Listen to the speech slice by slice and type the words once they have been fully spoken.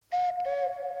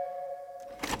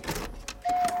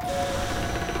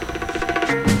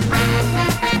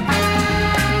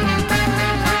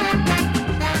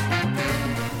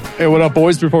Hey, what up,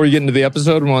 boys? Before we get into the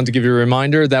episode, we wanted to give you a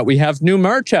reminder that we have new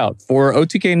merch out for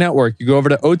OTK Network. You go over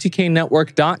to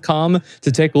otknetwork.com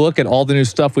to take a look at all the new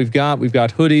stuff we've got. We've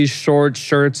got hoodies, shorts,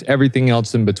 shirts, everything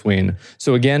else in between.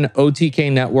 So again,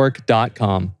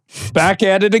 otknetwork.com. Back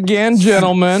at it again,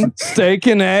 gentlemen. Steak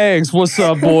and eggs. What's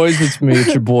up, boys? It's me, it's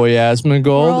your boy,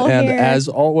 Asmongold. And here. as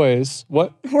always,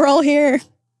 what? We're all here.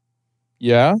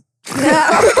 Yeah?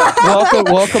 Yeah.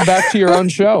 Welcome back to your own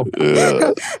show.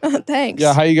 Thanks.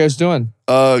 Yeah, how you guys doing?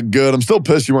 Good. I'm still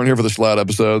pissed you weren't here for the Schlatt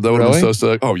episode. That would have Really? been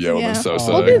so sick. Oh, yeah, it would have been so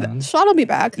Oh, sick. man. Sean will be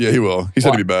back. Yeah, he will. He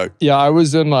said he'd be back. Yeah, I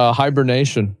was in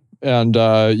hibernation and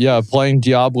playing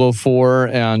Diablo 4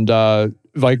 and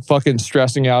like fucking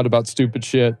stressing out about stupid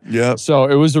shit. Yeah. So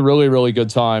it was a really, really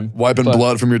good time. Wiping But-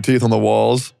 blood from your teeth on the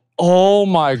walls. Oh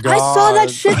my God. I saw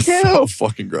that shit too. So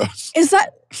fucking gross.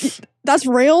 That's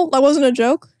real? That wasn't a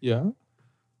joke? Yeah.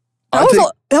 That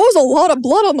was a lot of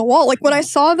blood on the wall. Like when I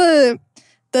saw the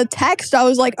text, I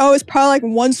was like, oh, it's probably like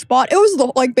one spot. It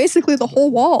was basically the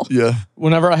whole wall. Yeah.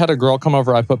 Whenever I had a girl come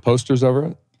over, I put posters over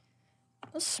it.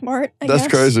 That's smart, I That's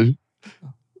guess. crazy.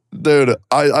 Dude,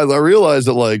 I realized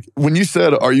that, like, when you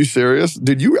said, are you serious?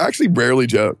 Dude, you actually rarely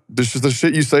joke. The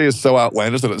shit you say is so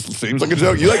outlandish that it seems like a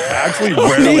joke. You, like, actually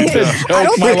rarely joke. I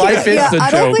don't My think life is the I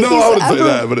don't joke. think No, he's I wouldn't say ever,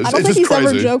 that, but I it's don't think just he's ever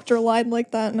crazy. joked or lied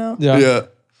like that, no. Yeah.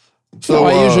 So,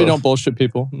 I usually don't bullshit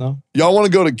people. No. Y'all want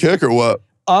to go to Kick or what?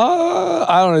 I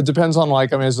don't know. It depends on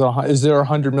is there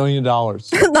 $100 million?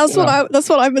 That's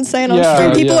what I've been saying on Yeah,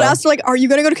 stream. People would yeah. ask, like, are you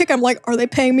gonna go to Kick? I'm like, are they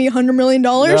paying me $100 million?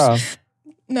 Yeah.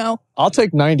 No. I'll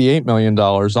take $98 million,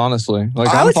 honestly. Like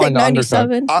I I'm would take fine to undercut.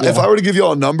 97. If I were to give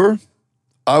y'all a number,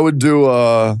 I would do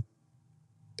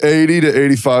 80 to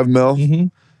 85 mil. Mm-hmm.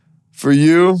 For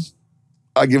you,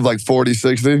 I give like 40,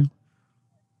 60.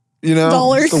 You know?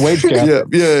 Dollars. The wage gap.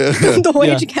 Yeah. The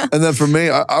wage gap. And then for me,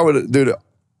 I would, dude,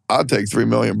 I'd take 3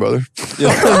 million, brother. There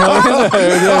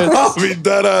it is. I mean,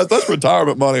 that's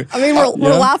retirement money. I mean,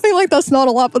 we're laughing like that's not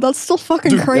a lot, but that's still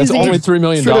fucking Dude, crazy. That's only $3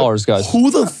 million, Straight up, guys.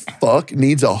 Who the fuck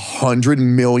needs $100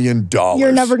 million?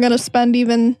 You're never gonna spend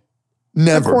even a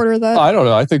Never. quarter of that. I don't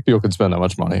know. I think people could spend that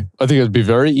much money. I think it'd be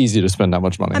very easy to spend that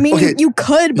much money. I mean, Okay. you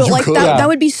could, but You like could. that, Yeah. that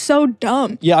would be so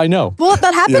dumb. Yeah, I know. Well,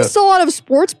 that happens Yeah. to a lot of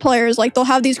sports players. Like they'll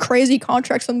have these crazy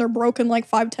contracts and they're broken like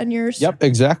 5-10 years. Yep,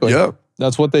 exactly. Yep.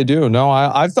 That's what they do. No,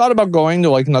 I've thought about going to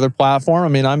like another platform. I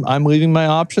mean, I'm leaving my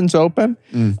options open.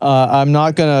 I'm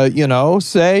not gonna,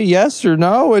 say yes or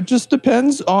no. It just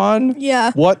depends on Yeah.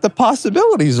 what the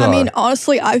possibilities are. I mean,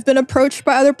 honestly, I've been approached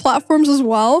by other platforms as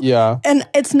well. yeah. And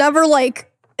it's never like,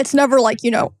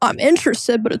 I'm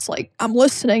interested, but it's like, I'm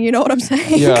listening. You know what I'm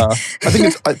saying? Yeah. I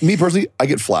think it's, me personally, I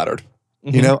get flattered.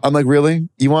 You know, I'm like, really?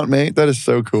 You want me? That is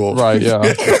so cool. Right, yeah.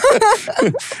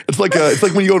 It's like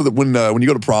when you go to when you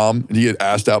go to prom and you get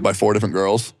asked out by 4 different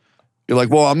girls. You're like,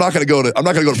 well, I'm not gonna go to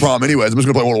prom anyways. I'm just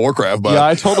gonna play World of Warcraft. But Yeah,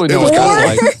 I totally know it was what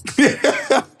kinda that's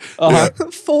like. yeah,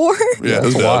 4? yeah, it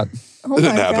was That's a dope. lot. Oh It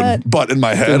didn't my happen, God. but in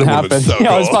my head, Didn't it would have been happen. so cool.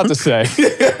 Yeah, I was about to say.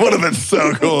 It would have been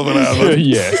so cool if it happened.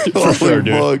 Yeah, for Holy sure,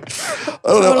 dude. fuck. I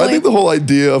don't know. I Totally. think the whole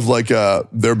idea of like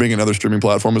there being another streaming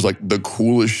platform is like the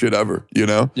coolest shit ever, you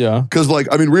know? Yeah. Because like,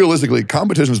 I mean, realistically,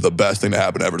 competition is the best thing to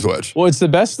happen ever to Twitch. Well, it's the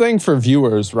best thing for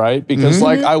viewers, right? Because Mm-hmm.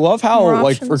 like I love how More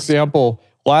like for options. example,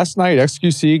 last night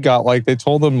XQC got like they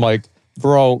told them like,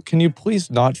 bro, can you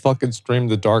please not fucking stream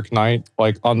The Dark Knight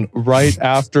like on right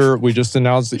after we just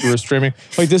announced that you were streaming?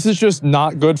 Like this is just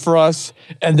not good for us.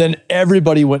 And then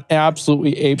everybody went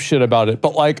absolutely apeshit about it.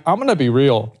 But like I'm gonna be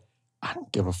real. I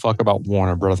don't give a fuck about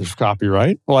Warner Brothers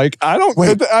copyright. Like I don't. I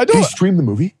Did don't. he stream the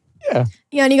movie? Yeah,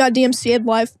 Yeah, and he got DMCA'd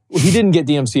live. he didn't get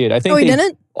DMCA'd. I think. Oh, he they-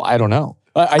 didn't? Well, I don't know.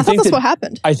 I I thought think that's that, what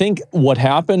happened. I think what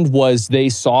happened was they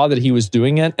saw that he was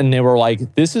doing it and they were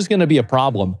like, this is going to be a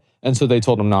problem. And so they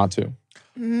told him not to.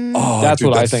 Oh, That's dude,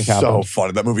 what I that's think so happened.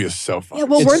 funny. That movie is so funny. Yeah,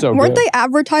 well, It's weren't, so weren't good. they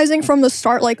advertising from the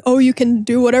start like, oh, you can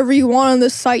do whatever you want on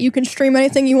this site. You can stream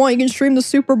anything you want. You can stream the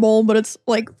Super Bowl. But it's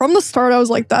like from the start, I was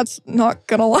like, that's not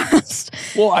going to last.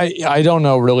 Well, I don't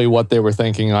know really what they were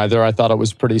thinking either. I thought it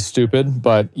was pretty stupid.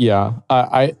 But yeah,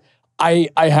 I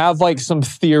have like some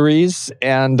theories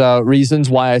and reasons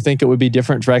why I think it would be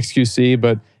different for XQC.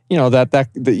 But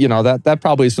that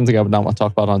probably is something I would not want to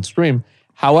talk about on stream.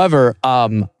 However,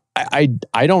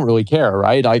 I don't really care,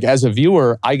 right? Like as a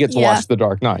viewer, I get to Yeah. watch The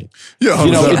Dark Knight. Yeah,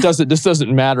 You know, 100%. this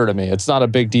doesn't matter to me. It's not a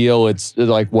big deal. It's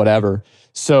like whatever.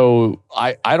 So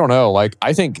I don't know. Like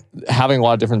I think having a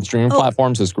lot of different streaming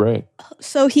platforms is great.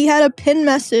 So he had a pin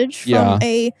message from Yeah.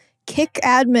 a Kick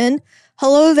admin.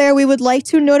 Hello there, we would like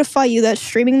to notify you that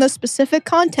streaming the specific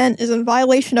content is in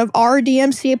violation of our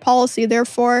DMCA policy.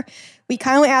 Therefore, we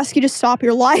kindly ask you to stop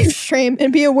your live stream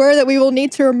and be aware that we will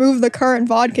need to remove the current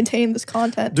VOD containing this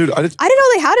content. Dude, I didn't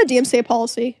know they had a DMCA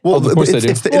policy. well, Of course they do.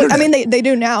 it's the Well, internet. I mean, they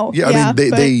do now. yeah, I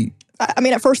mean,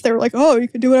 but at first they were like, oh, you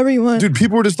can do whatever you want. dude,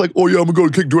 people were just like, oh yeah, I'm gonna go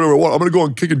to Kick, do whatever I want. I'm gonna go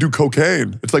on Kick and do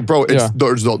cocaine. It's like, bro, Yeah.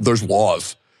 there's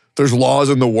laws. There's laws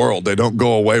in the world. They don't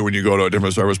go away when you go to a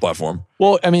different service platform.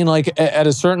 Well, I mean, like at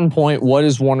a certain point, what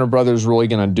is Warner Brothers really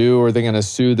going to do? Are they going to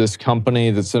sue this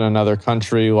company that's in another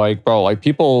country? Like, bro, like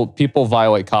people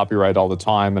violate copyright all the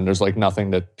time, and there's like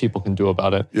nothing that people can do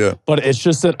about it. Yeah. But it's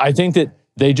just that I think that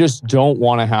they just don't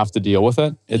want to have to deal with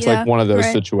it. It's Yeah, like one of those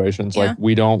right. situations. Yeah. Like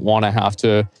we don't want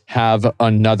to have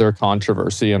another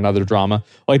controversy, another drama.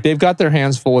 Like they've got their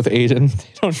hands full with Aiden. They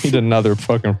don't need another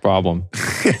fucking problem.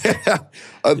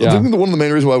 I think one of the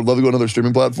main reasons why I would love to go to another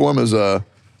streaming platform is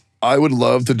I would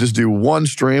love to just do one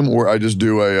stream where I just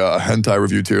do a hentai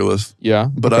review tier list. Yeah.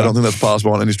 But I okay. don't think that's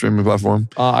possible on any streaming platform.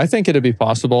 I think it'd be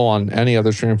possible on any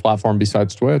other streaming platform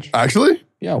besides Twitch. Actually?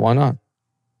 Yeah, why not?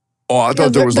 Oh, I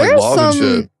thought there was like there's laws and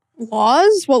some shit.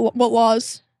 laws? What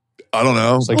laws? I don't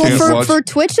know. It's like I can't Well, watch. for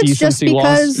Twitch, it's just decency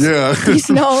laws? because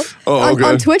Yeah. no. Oh, okay.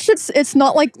 On Twitch, it's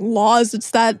not like laws.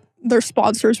 It's that their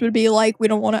sponsors would be like, we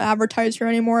don't want to advertise here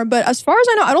anymore. But as far as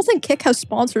I know, I don't think Kick has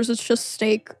sponsors. It's just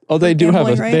Stake. Oh, they do have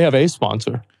Gambling, right? they have a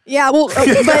sponsor. Yeah, well, but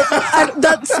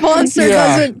that sponsor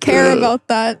Yeah. doesn't care about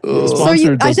that. So Sponsor I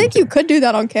think doesn't- you could do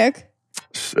that on Kick.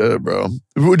 Shit, bro.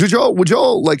 Would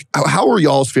y'all like? How are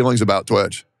y'all's feelings about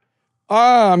Twitch?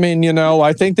 I mean,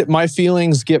 I think that my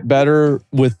feelings get better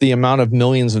with the amount of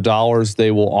millions of dollars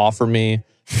they will offer me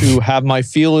to have my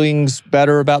feelings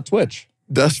better about Twitch.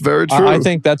 That's very true. I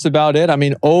think that's about it. I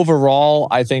mean, overall,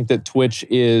 I think that Twitch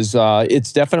is,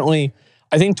 it's definitely,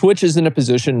 I think Twitch is in a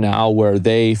position now where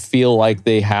they feel like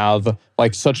they have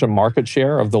like such a market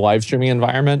share of the live streaming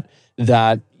environment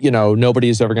that, nobody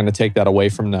is ever going to take that away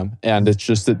from them. And it's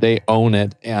just that they own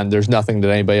it and there's nothing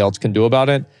that anybody else can do about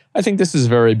it. I think this is a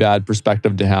very bad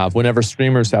perspective to have. Whenever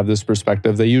streamers have this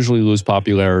perspective, they usually lose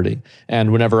popularity.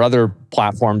 And whenever other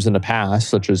platforms in the past,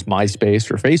 such as MySpace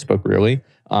or Facebook really,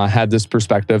 had this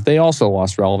perspective, they also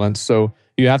lost relevance. So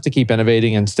you have to keep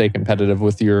innovating and stay competitive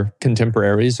with your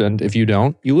contemporaries. And if you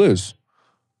don't, you lose.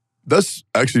 That's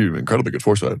actually incredibly good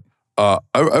foresight. I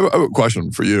have a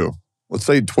question for you. Let's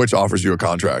say Twitch offers you a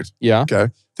contract. Yeah. Okay.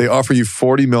 They offer you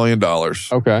 $40 million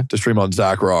Okay. to stream on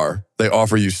Zach Rar. They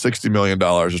offer you $60 million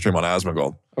to stream on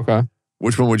Asmongold. Okay.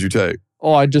 Which one would you take?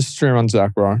 Oh, I just stream on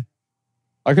Zach Rar.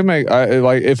 I can make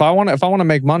if I want to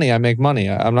make money, I make money.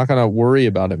 I'm not gonna worry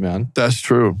about it, man. That's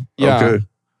true. Yeah. Okay.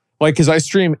 Like, cause I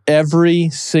stream every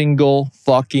single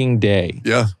fucking day.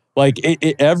 Yeah. Like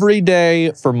every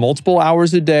day for multiple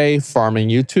hours a day, farming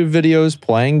YouTube videos,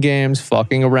 playing games,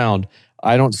 fucking around.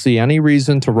 I don't see any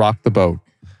reason to rock the boat.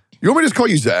 You want me to just call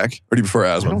you Zach? Or do you prefer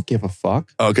I Asmon? don't give a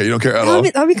fuck. Okay, you don't care at all?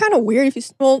 That'd be kind of weird if you.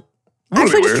 Well, That'd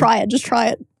be actually, just weird. try it. Just try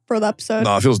it for the episode.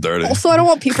 No, it feels dirty. Also, I don't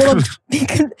want people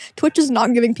to. Twitch is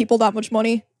not giving people that much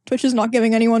money. Twitch is not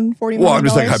giving anyone $40 million. Well, I'm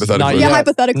just saying hypothetically. Not Yeah, yet.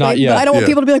 hypothetically. Not yet. But I don't want Yeah.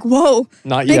 people to be like, whoa,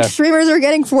 Not big yet. streamers are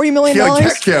getting $40 million. Yeah,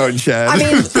 cat cow in chat. I mean,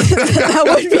 that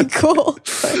would be cool.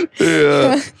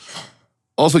 yeah.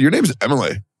 Also, your name's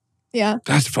Emily. Yeah.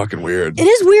 That's fucking weird. It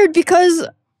is weird because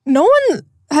no one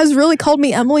has really called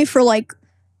me Emily for like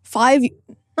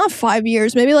not 5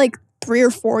 years, maybe like 3 or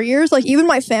 4 years. Like even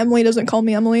my family doesn't call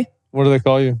me Emily. What do they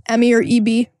call you? Emmy or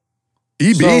EB.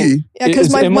 EB. So- Yeah, because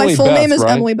It's my Emily full Beth, name is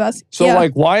right? Emily Beth. So yeah.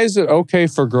 like, why is it okay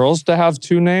for girls to have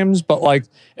two names, but like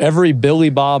every Billy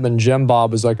Bob and Jim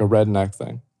Bob is like a redneck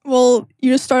thing? Well,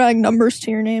 you just start adding numbers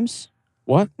to your names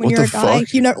What? when What you're a the guy.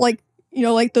 fuck? You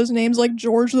know, like those names like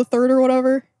George the Third or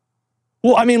whatever.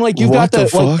 Well, I mean, like you've What got the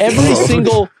the like fuck? every Oh.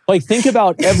 single like think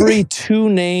about every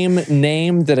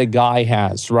name that a guy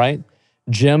has, right?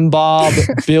 Jim Bob,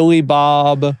 Billy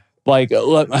Bob. Like,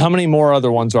 how many more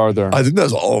other ones are there? I think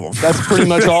that's all of them. That's pretty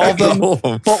much all of them. All of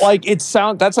them. But like,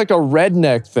 that's like a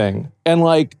redneck thing, and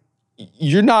like,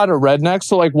 you're not a redneck,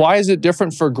 so like, why is it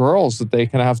different for girls that they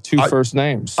can have two first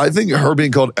names? I think her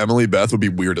being called Emily Beth would be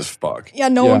weird as fuck. Yeah,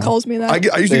 no Yeah. one calls me that. I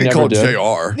used to They get never called did.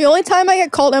 JR. The only time I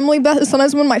get called Emily Beth is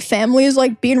sometimes when my family is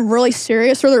like being really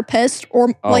serious or they're pissed, or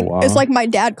Oh, like wow. it's like my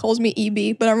dad calls me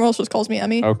EB, but everyone else just calls me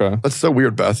Emmy. Okay. That's so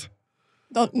weird, Beth.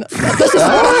 That's just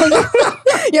wrong.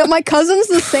 Yeah, my cousin's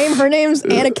the same. Her name's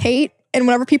Anna Kate, and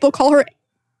whenever people call her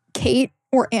Kate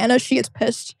or Anna, she gets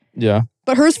pissed. Yeah.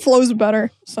 But hers flows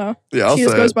better, so Yeah, I'll she say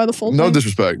just goes it. by the full No thing.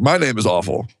 disrespect. My name is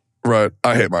awful. Right.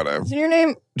 I hate my name. Isn't your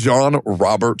name? John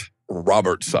Robert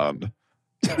Robertson.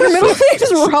 Your middle name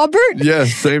is Robert? Yeah,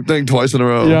 same thing twice in a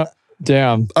row. Yeah.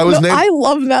 Damn. I was No, named. I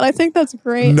love that. I think that's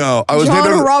great. No, I was John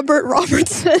named. Robert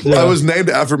Robertson. Yeah. I was named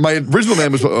after my original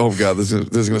name was. Oh god, this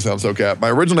is gonna sound so cat. My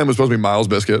original name was supposed to be Miles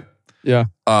Biscuit. Yeah.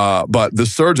 But the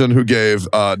surgeon who gave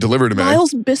delivery to me.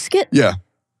 Miles Biscuit? Yeah.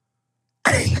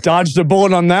 Dodged a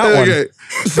bullet on that one. Okay.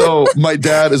 So my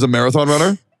dad is a marathon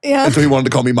runner, Yeah. and so he wanted to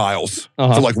call me Miles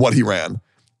Uh-huh. for like what he ran,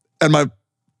 and my.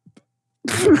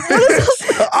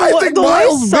 I What, think the way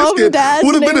Miles some Biscuit dads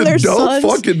would have name been a their dope sons.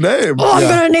 fucking name. Oh, I'm Yeah.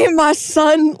 gonna name my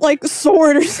son like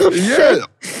Sword or some Yeah.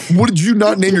 shit. Would you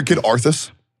not name your kid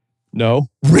Arthas? No.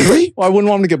 Really? Well, I wouldn't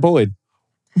want him to get bullied.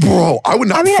 Bro, I would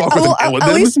not I mean, fuck with well, an at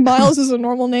Illidan. least Miles is a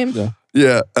normal name. Yeah.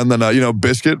 Yeah, and then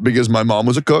Biscuit because my mom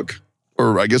was a cook,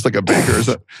 or I guess like a baker.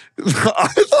 So I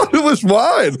thought it was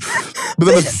fine, but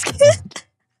then Biscuit?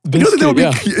 Biscuit, that would be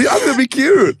yeah. cute. I think that'd be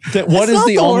cute. What It's is not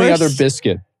the the only worst. other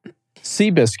biscuit? Sea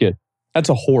biscuit. That's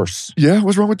a horse. Yeah,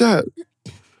 what's wrong with that?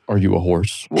 Are you a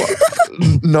horse?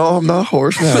 No, I'm not a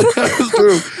horse. That's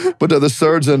true. But the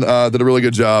surgeon did a really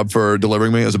good job for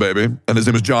delivering me as a baby, and his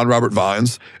name is John Robert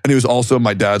Vines, and he was also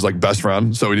my dad's like best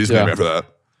friend, so he just named me after that.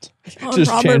 John Just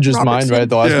Robert changed his mind Robertson. right at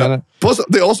the last minute. Plus,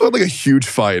 they also had like a huge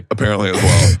fight apparently as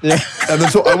well. Yeah. And then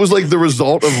so I was like the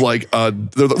result of like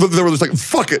they were just like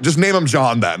fuck it, just name him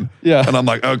John then. Yeah. And I'm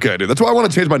like, okay, dude. That's why I want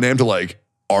to change my name to like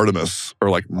Artemis or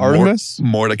like Artemis?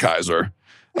 Mordekaiser.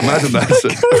 Imagine that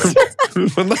shit.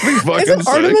 Wouldn't that be fucking Isn't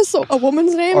sick? Artemis a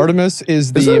woman's name? Artemis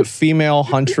is Is the it? female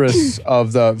huntress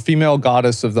of the female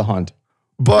goddess of the hunt.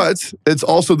 But it's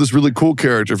also this really cool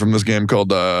character from this game called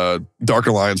Dark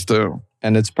Alliance 2.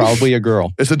 And it's probably a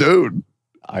girl. It's a dude.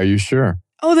 Are you sure?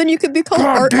 Oh, then you could be called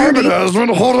God Art damn it, Artie.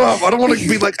 husband. Hold up. I don't want to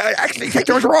be like, I actually think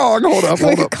yours wrong. Hold up, We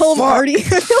hold could up. call him Fuck. Artie. I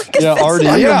feel like it Yeah, fits Artie.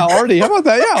 in. Yeah, Artie. How about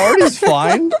that? Yeah, Artie's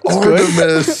fine. It's good.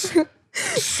 Artemis.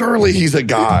 Surely he's a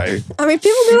guy. I mean,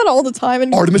 people do that all the time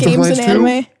in Artemis games and Dark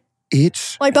Alliance anime.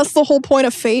 It's Like, that's the whole point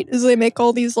of Fate, is they make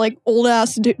all these, like,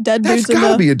 old-ass dead That's dudes gotta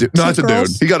into be a dude. No, it's a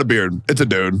girls. dude. He got a beard. It's a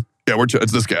dude. Yeah,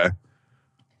 it's this guy.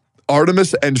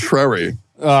 Artemis and Treri.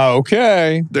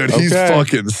 Okay. Dude, he's Okay.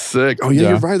 fucking sick. Oh, yeah, Yeah.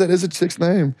 you're right. That is a chick's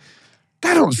name.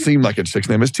 That don't seem like a chick's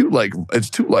name. It's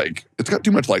got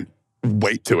too much like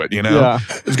weight to it, you know? Yeah.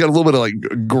 It's got a little bit of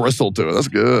like gristle to it. That's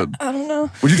good. I don't know.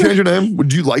 Would you change your name?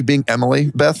 Would you like being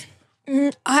Emily, Beth?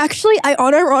 I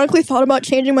unironically thought about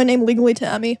changing my name legally to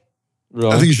Emmy. I think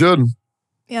Really? you should.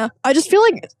 Yeah. I just feel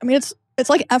like, I mean, it's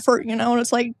like effort, you know? And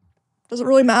it's like, does it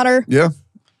really matter? Yeah.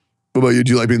 What about you?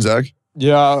 Do you like being Zach?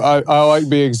 Yeah, I like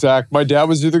being Zach. My dad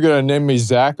was either going to name me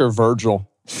Zach or Virgil.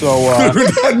 So,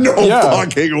 No yeah.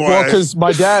 fucking way. well, because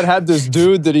my dad had this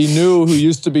dude that he knew who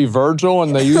used to be Virgil,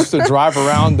 and they used to drive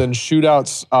around and shoot out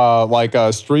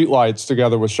street lights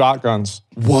together with shotguns.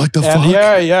 What the And fuck?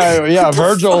 yeah,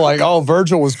 Virgil,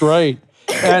 Virgil was great.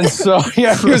 And so,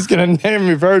 yeah, he was going to name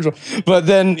me Virgil. But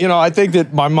then, I think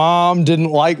that my mom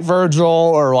didn't like Virgil,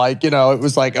 or it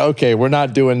was like, okay, we're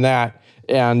not doing that.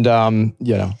 And,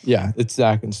 it's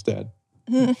Zach instead.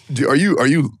 Are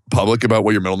you public about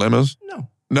what your middle name is? No.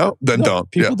 No? Then No,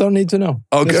 don't. People Yeah. don't need to know.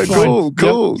 Okay, It's fine.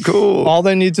 cool. All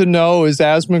they need to know is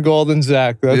Asmongold and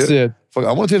Zach. That's it. Fuck,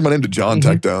 I want to change my name to John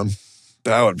Techdown.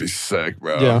 That would be sick,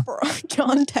 bro. Yeah. Bro,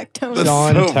 John Tectone. That's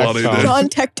John so funny, Tectone. dude. John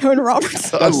Tectone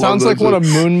Robertson. I That love sounds that like one shit.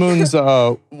 of Moon Moon's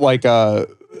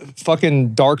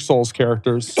fucking Dark Souls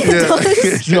characters. Yeah.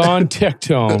 John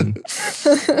Tectone.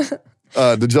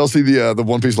 Did y'all see the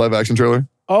One Piece live action trailer?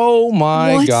 Oh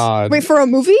my What? God. Wait, for a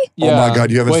movie? Oh my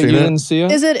God, you haven't Wait, seen you it? didn't see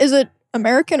it? Is it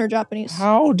American or Japanese?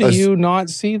 How do That's- you not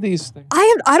see these things?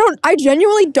 I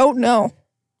genuinely don't know.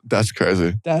 That's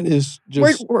crazy. That is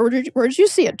Where, just where did you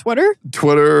see it? Twitter?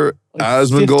 Twitter, Like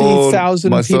Asmongold, 50,000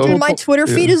 myself. people. Dude, my Twitter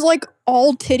feed is like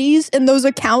all titties and those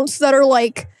accounts that are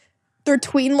like, they're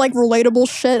tweeting like relatable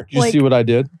shit. Did you Like, see what I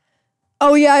did?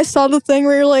 oh yeah, I saw the thing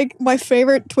where you're like, my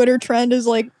favorite Twitter trend is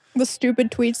like the stupid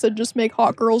tweets that just make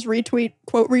hot girls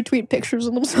retweet pictures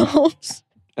of themselves.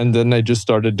 And then they just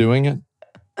started doing it.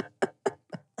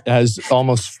 It has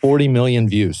almost 40 million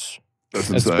views. That's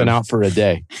It's insane. been out for a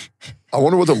day. I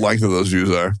wonder what the length of those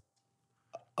views are.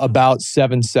 About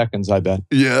 7 seconds, I bet.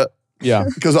 Yeah, Yeah.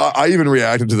 because I even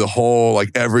reacted to the whole like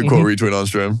every quote retweet on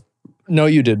stream. No,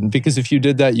 you didn't. Because if you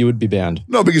did that, you would be banned.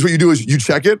 No, because what you do is you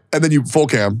check it and then you full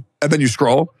cam and then you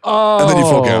scroll. Oh, then you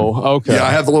full cam. Okay. Yeah,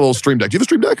 I have the little stream deck. Do you have a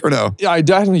stream deck or no? Yeah, I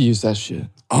definitely use that shit.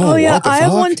 Oh, yeah, what the I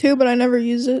have fuck? one too, but I never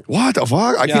use it. What the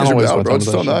fuck? I Yeah, can't I'm stream always it out, with bro. It's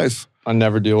that so shit. nice. I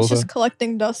never deal It's with just it.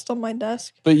 collecting dust on my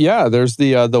desk. But yeah, there's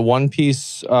the One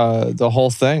Piece, the whole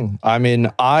thing. I mean,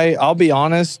 I'll be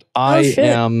honest. I shit.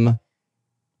 am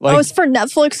like, Oh, it's for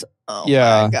Netflix? Oh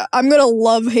Yeah. my God. I'm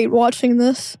gonna hate watching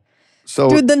this. So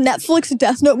Dude, the Netflix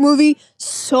Death Note movie,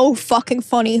 so fucking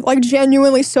funny. Like,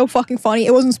 genuinely so fucking funny.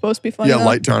 It wasn't supposed to be funny. yeah, though.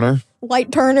 Light Turner.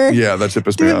 light turner. Yeah, that shit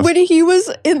pissed me Dude, off. when he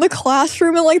was in the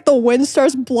classroom and like the wind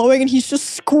starts blowing and he's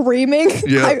just screaming,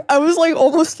 Yeah. I was like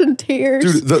almost in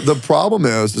tears. Dude, the problem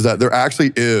is that there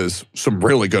actually is some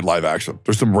really good live action.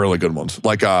 There's some really good ones.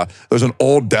 Like there's an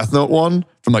old Death Note one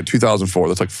from like 2004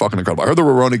 that's like fucking incredible. I heard the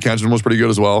Rurouni Kenshin was pretty good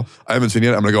as well. I haven't seen it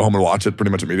yet. I'm gonna go home and watch it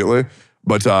pretty much immediately.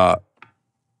 But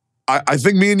I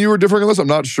think me and you are different on this. I'm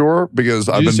not sure because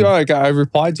I've been. I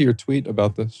replied to your tweet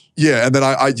about this. Yeah, and then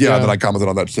and then I commented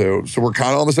on that too. So we're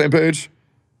kind of on the same page.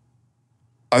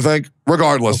 I think,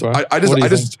 regardless, Okay.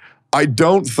 I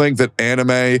don't think that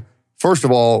anime. First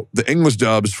of all, the English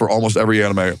dubs for almost every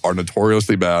anime are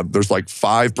notoriously bad. There's like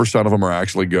 5% of them are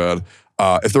actually good.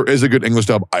 If there is a good English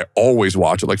dub, I always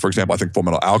watch it. Like, for example, I think Full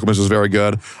Metal Alchemist is very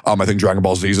good. I think Dragon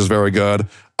Ball Z is very good.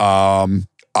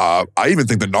 I even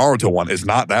think the Naruto one is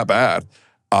not that bad.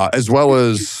 As well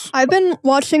as... I've been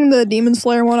watching the Demon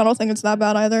Slayer one. I don't think it's that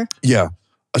bad either. Yeah.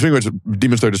 I think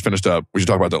Demon Slayer just finished up. We should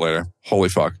talk about that later. Holy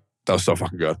fuck. That was so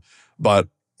fucking good. But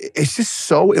it's just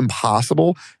so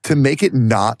impossible to make it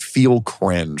not feel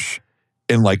cringe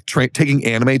in like taking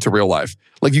anime to real life.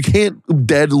 Like you can't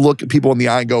dead look at people in the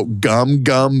eye and go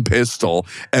gum pistol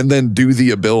and then do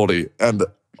the ability. And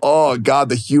oh God,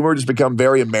 the humor just become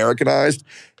very Americanized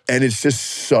and it's just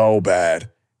so bad.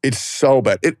 It's so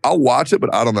bad. I'll watch it,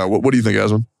 but I don't know. What do you think,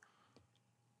 Esmond?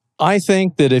 I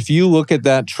think that if you look at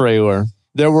that trailer,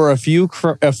 there were a few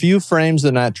frames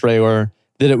in that trailer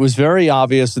that it was very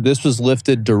obvious that this was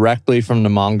lifted directly from the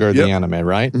manga or the anime,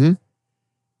 right? Mhm.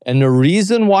 And the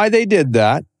reason why they did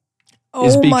that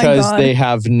is Oh my because God. they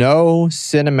have no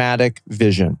cinematic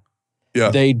vision.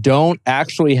 Yeah. They don't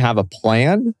actually have a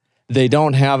plan. They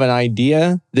don't have an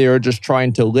idea. They are just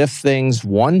trying to lift things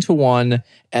one to one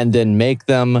and then make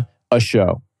them a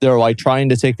show. They're like trying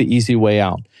to take the easy way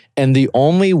out. And the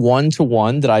only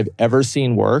one-to-one that I've ever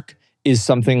seen work is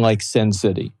something like Sin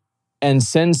City. And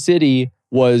Sin City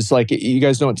was like, you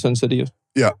guys know what Sin City is?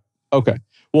 Yeah. Okay.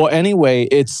 Well, anyway,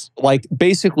 it's like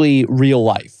basically real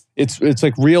life. It's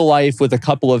like real life with a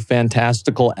couple of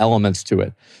fantastical elements to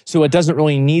it. So it doesn't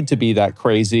really need to be that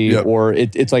crazy Yep. or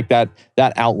it's like that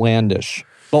outlandish.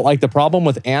 But like the problem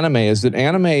with anime is that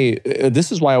anime,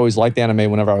 this is why I always liked anime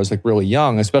whenever I was like really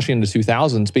young, especially in the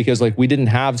 2000s, because like we didn't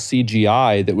have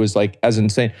CGI that was like as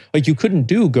insane. Like you couldn't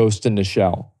do Ghost in the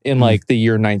Shell in like the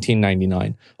year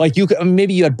 1999. Like you could,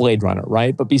 maybe you had Blade Runner,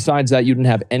 right? But besides that, you didn't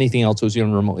have anything else that was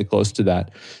even remotely close to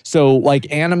that. So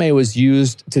like anime was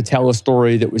used to tell a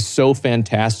story that was so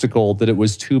fantastical that it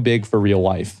was too big for real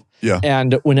life. Yeah.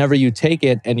 And whenever you take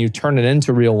it and you turn it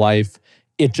into real life,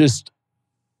 it just,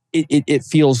 it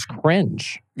feels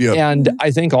cringe. Yeah. And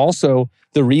I think also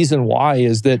the reason why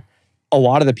is that a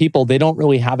lot of the people, they don't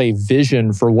really have a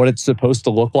vision for what it's supposed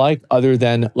to look like other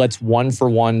than let's one for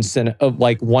one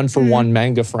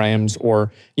manga frames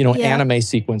or, Yeah. anime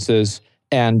sequences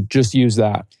and just use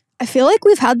that. I feel like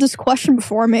we've had this question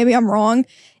before. Maybe I'm wrong.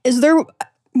 Is there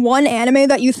one anime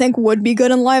that you think would be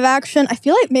good in live action? I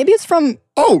feel like maybe it's from...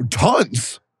 Oh,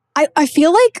 tons. I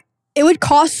feel like it would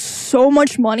cost so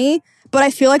much money, but I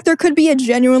feel like there could be a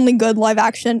genuinely good live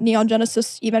action Neon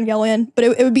Genesis Evangelion, but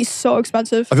it would be so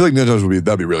expensive. I feel like Ninjas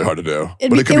that'd be really hard to do. It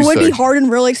but it could would be sick. hard and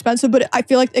really expensive, but I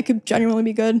feel like it could genuinely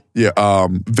be good. Yeah,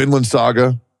 Vinland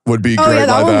Saga would be Oh great yeah,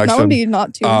 live action. that would be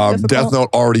not too difficult. Death Note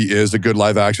already is a good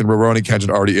live action. Rurouni Kenshin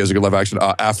already is a good live action.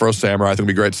 Afro Samurai I think would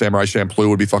be great. Samurai Champloo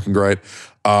would be fucking great.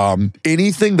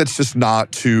 Anything that's just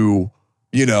not too,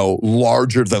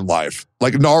 larger than life.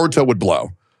 Like Naruto would blow.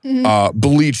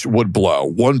 Bleach would blow.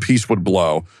 One Piece would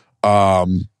blow.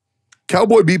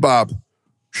 Cowboy Bebop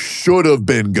should have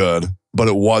been good, but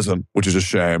it wasn't, which is a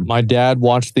shame. My dad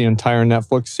watched the entire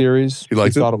Netflix series. He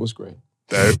liked it? thought it was great.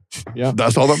 Yeah.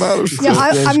 That's all that matters. Yeah,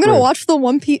 That's I'm gonna great. watch the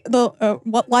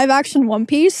live action One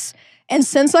Piece, and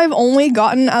since I've only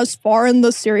gotten as far in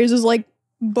the series as like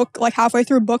halfway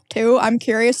through book 2, I'm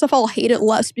curious if I'll hate it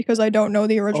less because I don't know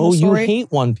the original Oh, story. you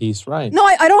hate One Piece, right? No,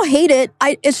 I don't hate it.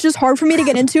 It's just hard for me to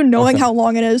get into knowing how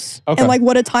long it is Okay. and like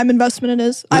what a time investment it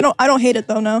is. I don't hate it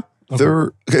though. No. I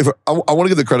want to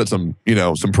give the credit some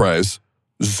praise.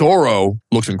 Zoro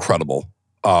looks incredible.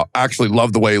 Actually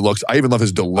love the way he looks. I even love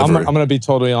his I'm delivery. going to be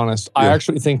totally honest. I Yeah.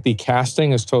 actually think the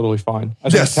casting is totally fine. I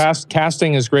think Yes.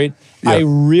 casting is great. Yeah.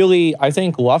 I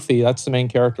think Luffy, that's the main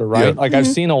character, right? Yeah. Like I've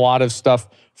seen a lot of stuff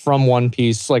from One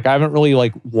Piece. Like I haven't really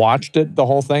like watched it, the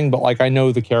whole thing, but like I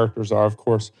know the characters are, of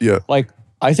course. Yeah. Like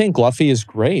I think Luffy is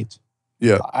great.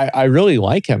 Yeah. I really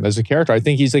like him as a character. I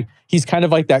think he's kind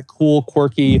of like that cool,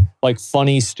 quirky, like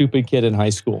funny, stupid kid in high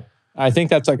school. I think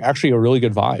that's like actually a really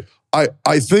good vibe.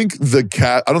 I think the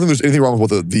cat. I don't think there's anything wrong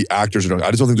with what the actors are doing. I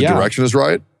just don't think the Yeah. direction is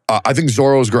right. I think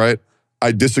Zoro is great.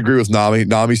 I disagree with Nami.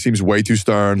 Nami seems way too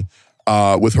stern.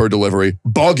 with her delivery.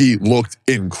 Buggy looked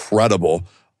incredible.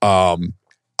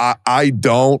 I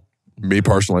don't, me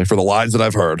personally, for the lines that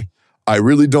I've heard, I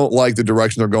really don't like the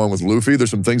direction they're going with Luffy.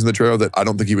 There's some things in the trailer that I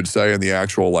don't think he would say in the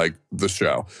actual, like, the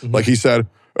show. Like he said,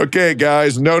 okay,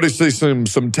 guys, noticing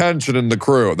some tension in the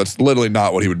crew. That's literally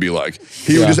not what he would be like.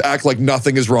 He would just act like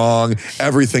nothing is wrong,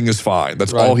 everything is fine.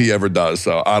 That's all he ever does,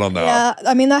 so I don't know. Yeah,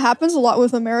 I mean, that happens a lot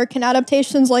with American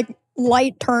adaptations, like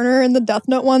Light Turner in the Death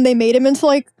Note one. They made him into,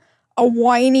 like, a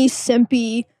whiny,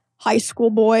 simpy high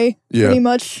school boy, pretty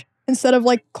much, instead of,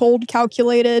 like, cold,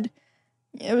 calculated.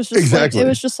 It was just Exactly.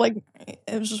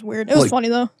 it was just weird. It was funny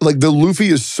though. Like the Luffy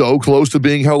is so close to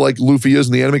being how like Luffy is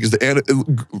in the anime because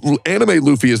the anime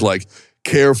Luffy is like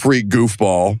carefree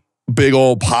goofball, big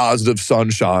old positive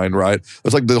sunshine, right?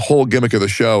 That's like the whole gimmick of the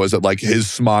show is that like his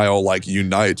smile like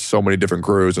unites so many different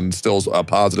crews and instills a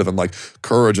positive and like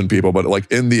courage in people. But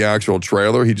like in the actual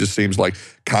trailer, he just seems like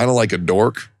kind of like a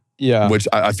dork. Yeah. Which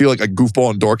I feel like a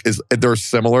goofball and dork they're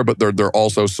similar, but they're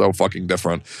also so fucking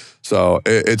different. So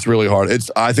it's really hard.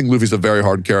 I think Luffy's a very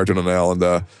hard character to nail, and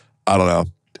I don't know.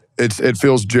 It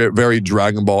feels very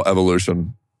Dragon Ball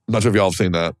Evolution. I'm not sure if y'all have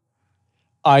seen that.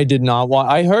 I did not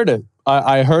want. I heard it.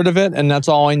 I heard of it, and that's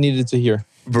all I needed to hear.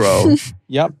 Bro.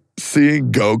 Yep.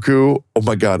 Seeing Goku, oh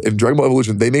my God, in Dragon Ball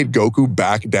Evolution, they made Goku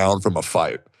back down from a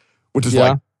fight, which is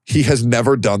like, he has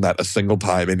never done that a single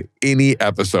time in any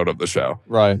episode of the show.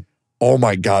 Right. Oh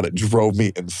my God, it drove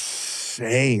me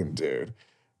insane, dude.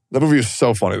 That movie is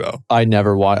so funny, though. I've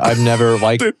never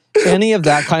like any of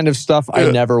that kind of stuff.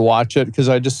 I never watch it because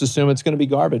I just assume it's going to be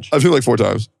garbage. I've seen it like 4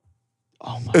 times.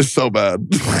 Oh my! It's so bad.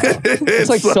 It's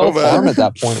like so farm at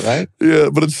that point, right? Yeah,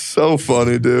 but it's so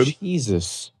funny, dude.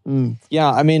 Jesus.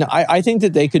 Yeah, I mean, I think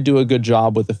that they could do a good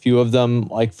job with a few of them,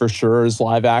 like for sure as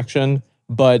live action,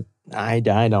 but I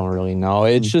don't really know.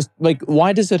 It's just like,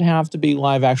 why does it have to be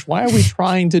live action? Why are we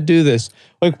trying to do this?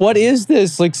 Like, what is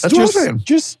this? Like, That's what I'm saying.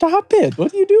 Just stop it.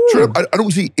 What are you doing? Sure, I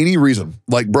don't see any reason.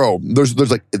 Like, bro, there's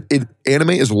like, anime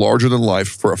is larger than life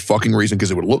for a fucking reason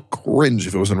because it would look cringe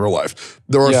if it was in real life.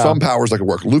 There are some powers that could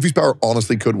work. Luffy's power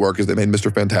honestly could work because they made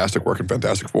Mr. Fantastic work in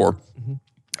Fantastic Four.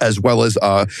 As well as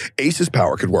Ace's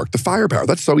power could work. The fire power,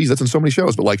 that's so easy. That's in so many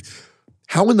shows. But like,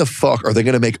 how in the fuck are they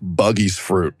going to make Buggy's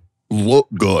fruit look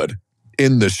good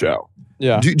in this show?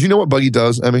 Yeah. Do you know what Buggy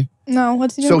does, Emmy? No,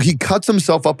 what's he doing? So he cuts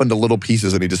himself up into little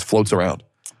pieces and he just floats around.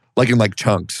 Like in like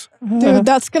chunks. Dude,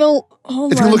 that's gonna.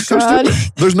 It's gonna look so stupid.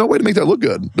 There's no way to make that look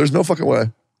good. There's no fucking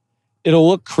way. It'll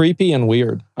look creepy and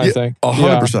weird, I think.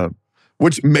 100%.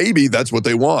 Which maybe that's what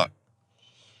they want.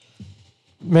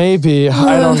 Maybe.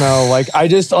 I don't know. Like, I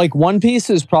just, like, One Piece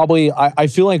is probably, I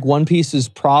feel like One Piece is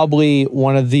probably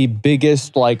one of the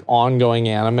biggest, like, ongoing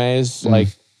animes, like,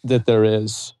 that there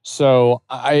is. So,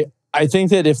 I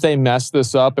think that if they mess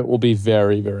this up, it will be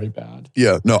very, very bad.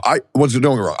 Yeah. No, don't get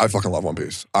me wrong, I fucking love One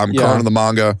Piece. I'm current in the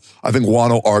manga. I think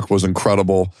Wano arc was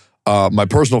incredible. My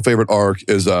personal favorite arc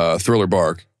is Thriller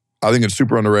Bark. I think it's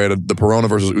super underrated. The Perona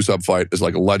versus Usopp fight is,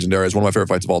 like, legendary. It's one of my favorite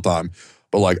fights of all time.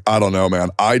 But like, I don't know, man.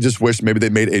 I just wish maybe they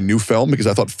made a new film because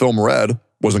I thought Film Red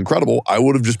was incredible. I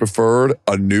would have just preferred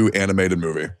a new animated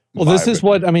movie. Well, this is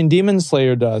what, I mean, Demon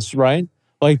Slayer does, right?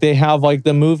 Like they have like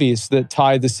the movies that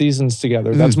tie the seasons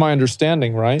together. That's my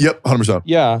understanding, right? Yep, 100%.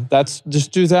 Yeah,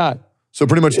 just do that. So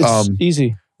pretty much It's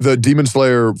easy. The Demon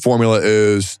Slayer formula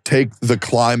is take the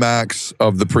climax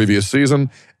of the previous season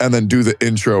and then do the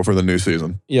intro for the new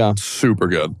season. Yeah. Super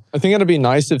good. I think it'd be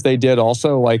nice if they did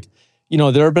also like, you know,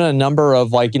 there have been a number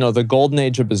of like, you know, the Golden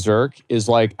Age of Berserk is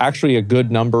like actually a good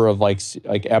number of like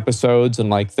episodes and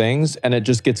like things, and it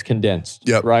just gets condensed,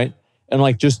 right? And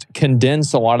like just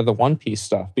condense a lot of the One Piece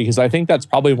stuff because I think that's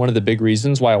probably one of the big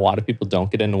reasons why a lot of people don't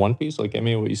get into One Piece. Like, I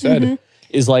mean, what you said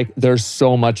is like there's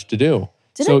so much to do.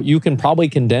 You can probably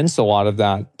condense a lot of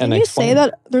that. Did you say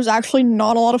that there's actually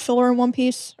not a lot of filler in One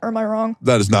Piece, or am I wrong?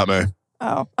 That is not me.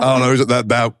 Oh, I don't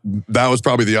know. That was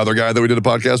probably the other guy that we did a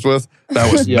podcast with.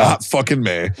 That was not fucking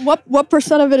me. What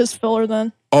percent of it is filler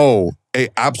then? Oh, a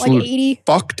absolute like 80,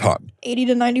 fuck ton. 80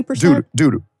 to 90%?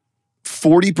 Dude,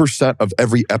 40% of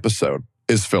every episode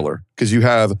is filler because you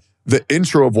have the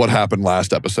intro of what happened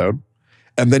last episode,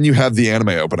 and then you have the anime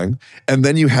opening, and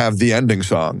then you have the ending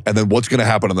song, and then what's going to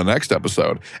happen in the next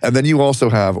episode. And then you also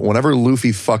have, whenever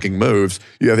Luffy fucking moves,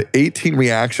 you have 18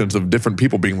 reactions of different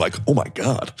people being like, oh my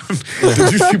God,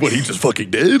 did you see what he just fucking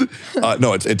did?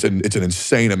 No, it's an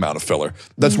insane amount of filler.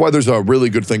 That's why there's a really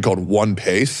good thing called One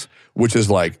Piece, which is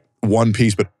like One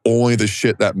Piece, but only the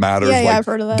shit that matters, like, I've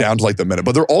heard of that. down to like the minute.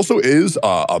 But there also is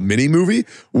a mini movie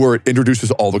where it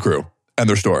introduces all the crew and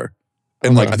their story.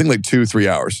 In like, I think like 2-3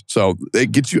 hours. So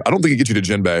it gets you, I don't think it gets you to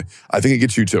Jinbei. I think it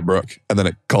gets you to Brook and then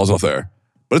it calls off there.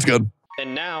 But it's good.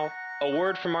 And now, A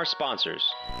word from our sponsors.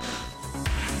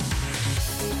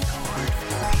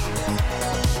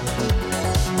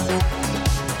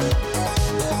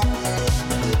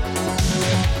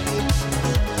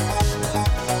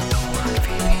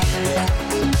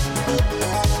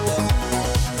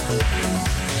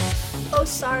 Oh,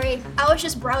 sorry. I was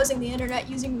just browsing the internet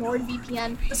using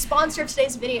NordVPN, the sponsor of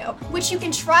today's video, which you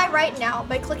can try right now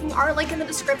by clicking our link in the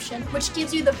description, which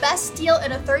gives you the best deal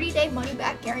and a 30-day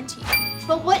money-back guarantee.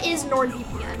 But what is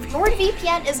NordVPN?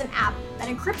 NordVPN is an app that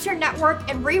encrypts your network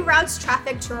and reroutes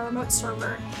traffic to a remote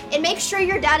server. It makes sure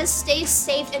your data stays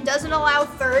safe and doesn't allow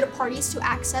third parties to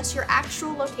access your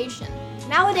actual location.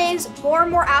 Nowadays, more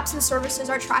and more apps and services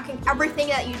are tracking everything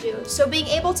that you do, so being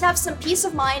able to have some peace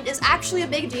of mind is actually a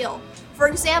big deal. For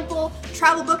example,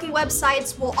 travel booking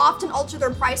websites will often alter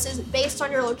their prices based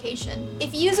on your location.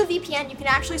 If you use a VPN, you can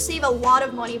actually save a lot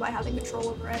of money by having control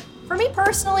over it. For me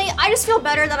personally, I just feel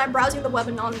better that I'm browsing the web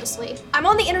anonymously. I'm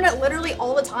on the internet literally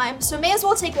all the time, so may as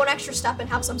well take one extra step and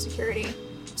have some security.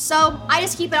 So I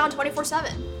just keep it on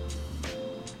 24/7.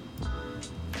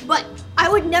 But I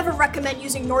would never recommend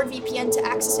using NordVPN to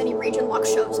access any region lock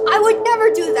shows. I would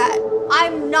never do that.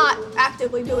 I'm not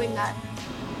actively doing that.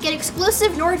 Get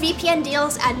exclusive NordVPN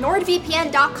deals at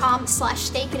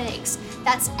nordvpn.com/steakandeggs.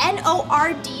 That's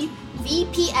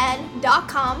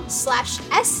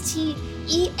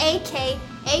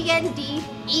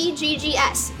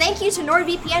NordVPN.com/STEAKANDEGGS. Thank you to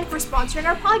NordVPN for sponsoring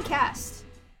our podcast.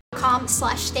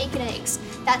 .com/steakandeggs.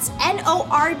 That's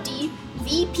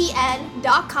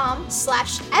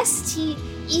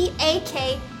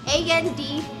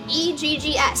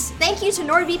NordVPN.com/STEAKANDEGGS. Thank you to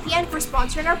NordVPN for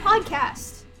sponsoring our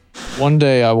podcast. One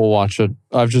day I will watch it.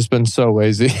 I've just been so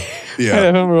lazy. Yeah. I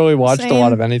haven't really watched Same. a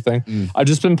lot of anything. I've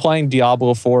just been playing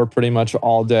Diablo 4 pretty much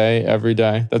all day, every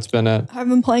day. That's been it. I've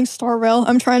been playing Star Rail.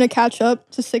 I'm trying to catch up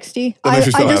to 60. That makes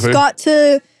you so I just happy. got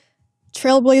to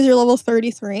Trailblazer level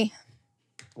 33.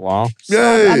 Wow. So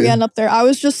Yay. I'm getting up there. I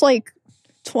was just like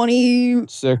 20.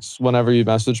 6 whenever you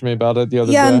messaged me about it the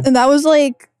other Yeah, day. and that was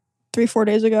like 3-4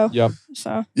 days ago. Yep.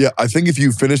 So Yeah, I think if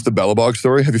you finish the Belobog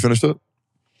story, have you finished it?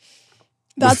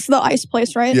 that's the ice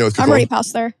place, right? Yeah, with I'm Kakol. already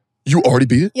past there. You already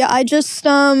beat it? Yeah, I just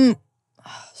I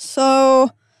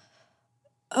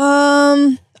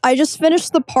just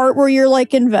finished the part where you're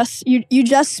like you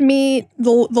just meet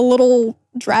the little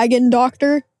dragon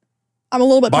doctor. I'm a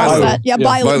little bit past Bailu. that. Yeah, Yeah,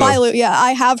 Bailu. Bailu. Bailu. Yeah,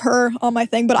 I have her on my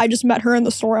thing, but I just met her in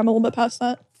the store. I'm a little bit past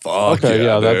that. Fuck Okay,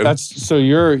 yeah, dude. that's so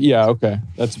you're okay.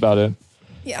 That's about it.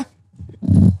 Yeah.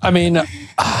 I mean,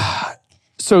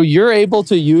 so you're able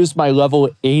to use my level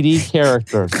 80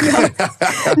 characters.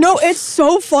 No, it's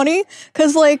so funny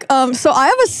because like so I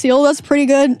have a seal that's pretty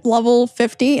good, level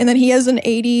 50, and then he has an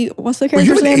 80. What's the Wait,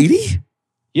 you character's have an name? 80?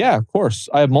 Yeah, of course.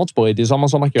 I have multiple 80s.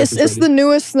 Almost all my characters. It's the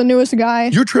newest guy.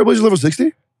 Your Trailblazer level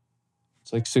 60?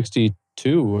 It's like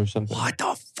 62 or something. What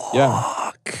the fuck?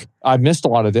 Yeah. I've missed a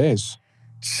lot of days.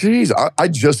 Jeez, I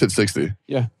just hit 60.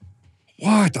 Yeah.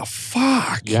 What the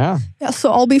fuck? Yeah. Yeah,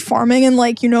 so I'll be farming and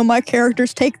like, my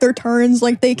characters take their turns,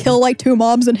 like they kill like 2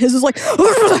 mobs and his is like and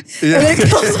then it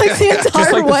kills like the entire Just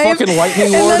like the wave. fucking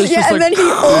lightning And lord then, is just and like then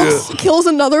he ults, kills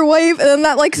another wave, and then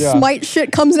that like Yeah. smite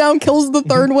shit comes down, kills the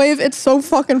third wave. It's so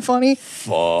fucking funny.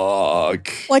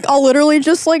 Fuck. Like I'll literally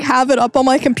just like have it up on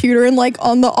my computer and like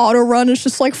on the auto run, it's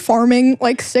just like farming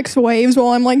like 6 waves while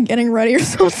I'm like getting ready or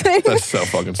something. That's so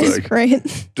fucking It's sick. great.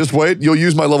 Just wait. You'll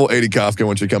use my level 80 Kafka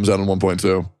when she comes out in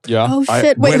 1.2. yeah. Oh I-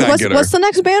 shit! Wait, when I what's, get her. what's the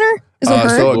next banner? Is it her?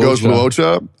 So it goes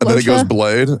Luocha, and then it goes Luocha.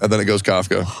 Blade, and then it goes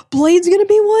Kafka. Blade's gonna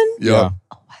be one, Yeah.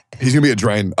 He's gonna be a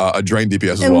drain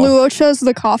DPS as and well. Luocha's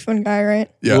the coffin guy,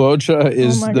 right? Yeah. Luocha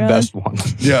is Oh my the God. best one.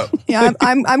 Yeah. Yeah,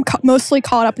 I'm mostly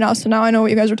caught up now, so now I know what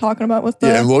you guys are talking about with the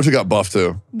Yeah, and Luocha got buffed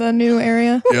too. the new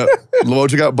area. Yep.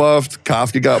 Luocha got buffed.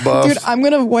 Kafka got buffed. Dude, I'm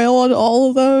gonna wail on all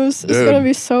of those. It's Dude. gonna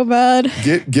be so bad.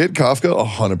 Get Kafka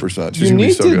 100%. She's You gonna be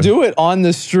need so to good. do it on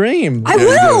the stream. I you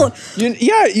will.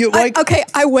 You like Okay,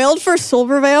 I wailed for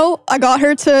Silvervale. I got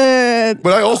her to.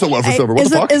 But I also went for silver. What is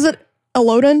the fuck? Is it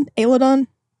Eilidon?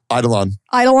 Eidolon.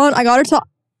 Eidolon. I got her to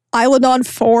Eilidon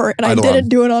 4, and I Eidolon. didn't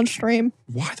do it on stream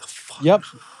Why the fuck? Yep.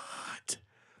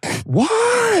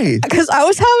 Why? because I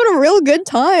was having a real good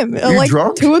time. You Like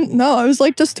drunk? No, I was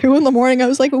like just 2 in the morning. I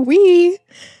was like, wee.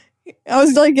 I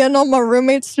was like getting all my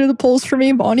roommates to do the polls for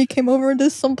me. Bonnie came over and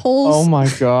did some polls. Oh my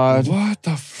god. What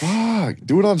the fuck?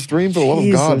 Do it on stream for the love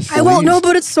of God. Jesus. I won't please. know,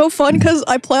 but it's so fun because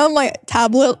I play on my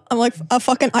tablet. I'm like a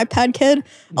fucking iPad kid.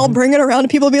 I'll bring it around and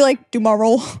people will be like, do my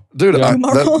roll. Dude, Yeah.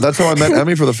 that's how I met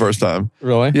Emmy for the first time.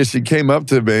 Really? Yeah, she came up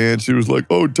to me and she was like,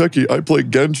 "Oh, Techie, I play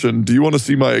Genshin. Do you want to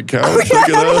see my account? Oh, Check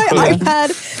it yeah, on my out."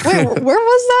 iPad. Wait, where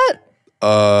was that?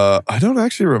 I don't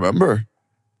actually remember.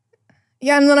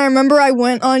 Yeah, and then I remember I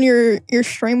went on your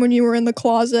stream when you were in the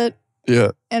closet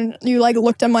Yeah. and you like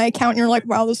looked at my account and you're like,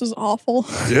 wow, this is awful.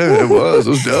 Yeah, it was. It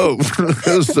was dope.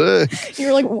 It was sick.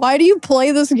 You're like, why do you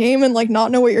play this game and like not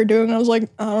know what you're doing? And I was like,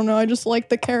 I don't know, I just like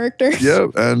the character. Yeah,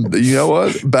 and you know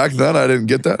what? Back then I didn't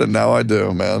get that, and now I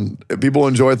do, man. People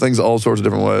enjoy things all sorts of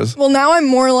different ways. Well, now I'm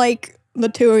more like the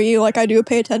two of you. Like I do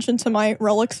pay attention to my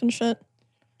relics and shit.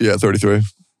 Yeah, 33.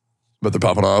 But they're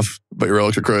popping off. But your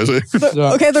relics are crazy. But,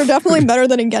 Yeah. okay, they're definitely better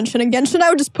than in Genshin. In Genshin, I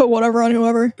would just put whatever on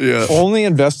whoever. Yeah. Only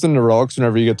invest in the relics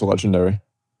whenever you get to legendary,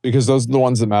 because those are the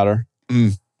ones that matter.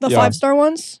 The Yeah. 5-star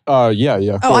ones? Yeah.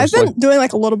 Of Oh, I've course. been doing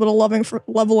like a little bit of leveling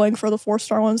for the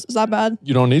 4-star ones. Is that bad?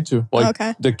 You don't need to. Like,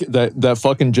 Okay. that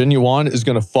fucking Jin Yuan is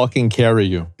gonna fucking carry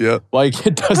you. Yeah. Like,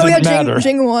 it doesn't Oh yeah, matter.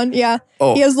 Jing 1. Yeah.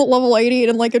 Oh, He has the level 80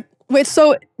 and like a... Wait,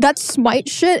 so that smite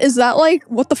shit, is that like...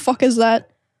 What the fuck is that?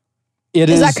 It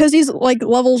Is that because he's like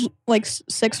levels like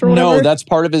 6 or whatever? No, that's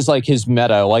part of his like his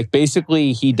meta. Like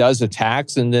basically he does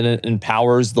attacks and then it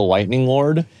empowers the Lightning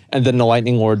Lord, and then the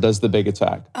Lightning Lord does the big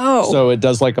attack. Oh. So it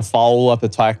does like a follow-up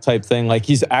attack type thing. Like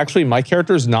he's actually, my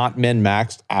character is not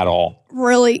min-maxed at all.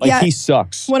 Really? Like yeah. he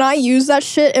sucks. When I use that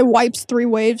shit, it wipes 3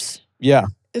 waves. Yeah.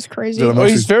 It's crazy. Dude, I'm Oh,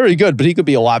 actually- he's very good, but he could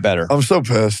be a lot better. I'm so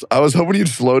pissed. I was hoping you'd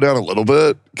slow down a little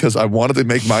bit because I wanted to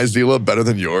make my Zila better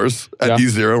than yours at Yeah.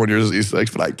 E0 when yours is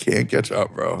E6, but I can't catch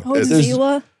up, bro. Oh, it's there's-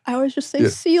 Zila. I always just say Yeah.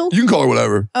 Seal. You can call her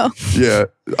whatever. Oh. Yeah.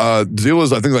 Zila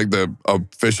is, I think, like the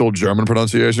official German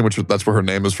pronunciation, which that's where her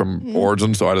name is from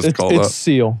origin, so I just call It's that.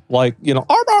 Seal. Like, you know,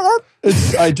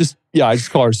 I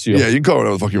just call her Seal. Yeah, you can call her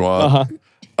whatever the fuck you want.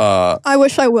 Uh-huh. I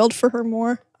wish I willed for her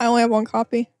more. I only have 1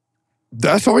 copy.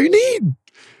 That's all you need.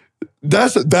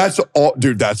 That's all,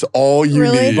 dude. That's all you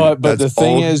Really? need. But the That's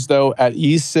thing all- is, though, at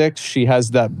E6, she has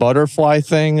that butterfly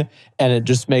thing, and it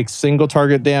just makes single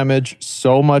target damage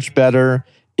so much better.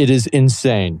 It is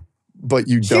insane. but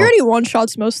you She don't. already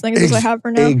one-shots most things as I have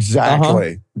her now.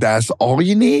 Exactly. That's all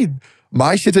you need.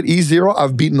 My shit's at E0.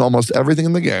 I've beaten almost everything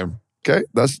in the game. Okay,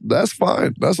 that's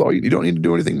fine. That's all you don't need to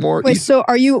do anything more. Wait, so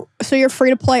you're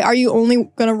free to play. Are you only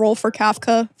gonna roll for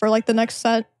Kafka for like the next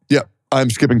set? Yeah,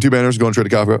 I'm skipping 2 banners, going straight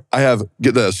to Kafka. I have,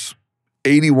 get this,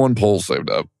 81 polls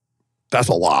saved up. That's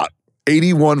a lot.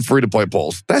 81 free to play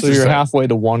polls. That's So you're insane. halfway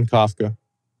to 1 Kafka.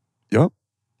 Yep.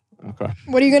 Okay.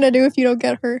 What are you gonna do if you don't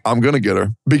get her? I'm gonna get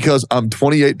her because I'm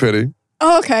 28 pity.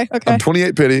 Oh, okay. I'm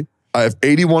 28 pity. I have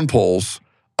 81 polls.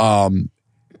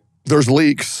 There's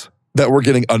leaks that we're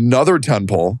getting another 10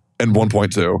 poll in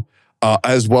 1.2,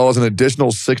 as well as an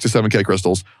additional 6 to 7K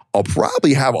crystals. I'll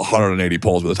probably have 180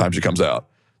 polls by the time she comes out.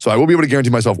 So I will be able to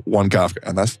guarantee myself 1 Kafka,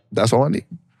 and that's all I need.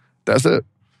 That's it.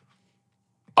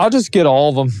 I'll just get all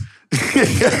of them.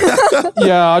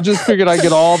 Yeah, I just figured I'd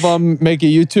get all of them, make a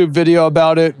YouTube video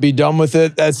about it, be done with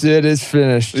it. That's it. It's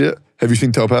finished. Yeah. Have you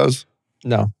seen Topaz?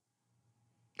 No.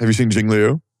 Have you seen Jing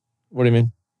Liu? What do you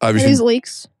mean? Have Are you these seen?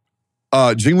 leaks?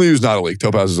 Jing Liu's not a leak.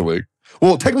 Topaz is a leak.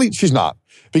 Well, technically, she's not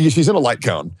because she's in a light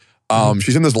cone.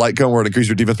 She's in this light cone where it increases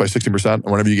your defense by 60%, and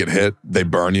whenever you get hit, they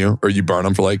burn you, or you burn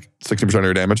them for like 60% of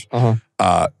your damage.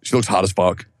 Uh-huh. She looks hot as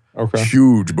fuck. Okay.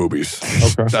 Huge boobies.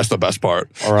 Okay. That's the best part.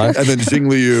 All right. And then Jing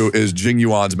Liu is Jing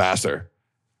Yuan's master.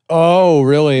 Oh,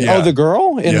 really? Yeah. Oh, the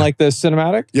girl in Yeah. like the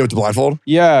cinematic? Yeah, with the blindfold?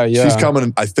 Yeah, yeah. She's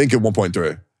coming, I think, in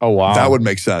 1.3. Oh, wow. That would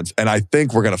make sense. And I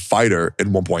think we're going to fight her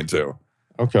in 1.2.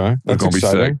 Okay. That's gonna be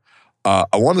exciting. I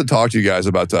wanted to talk to you guys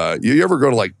about, you ever go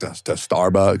to like to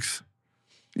Starbucks?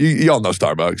 You all know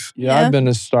Starbucks. Yeah, Yeah. I've been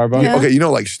to Starbucks. Yeah. Okay, you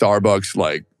know like Starbucks,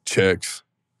 like chicks.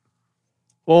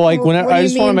 Well, like when What do I you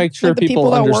just want to mean? make sure Like the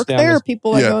people that work understand there, this. or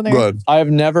people that Yeah, go there. good. I have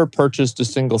never purchased a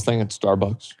single thing at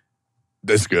Starbucks.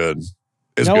 It's good.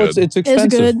 It's no, good. it's It's expensive.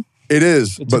 good. It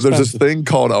is, It's but there's this expensive. thing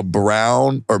called a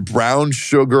brown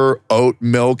sugar oat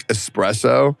milk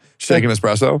espresso, shaken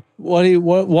espresso.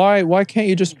 Why can't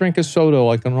you just drink a soda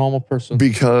like a normal person?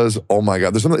 Because oh my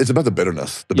god, there's something. It's about the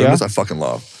bitterness. The Yeah? bitterness I fucking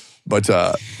love. But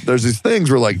there's these things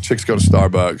where like chicks go to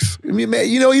Starbucks. I mean, man,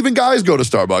 you know, even guys go to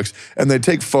Starbucks and they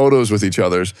take photos with each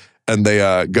other's and they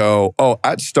go, oh,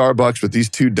 at Starbucks with these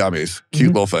 2 dummies, cute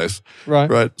Mhm. little face, right.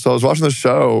 right? So I was watching this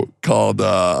show called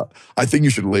I Think You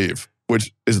Should Leave,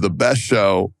 which is the best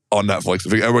show on Netflix.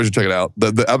 Everybody should check it out.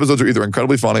 The episodes are either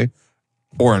incredibly funny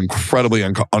or incredibly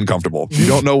uncomfortable. You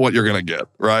don't know what you're gonna get,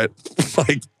 right?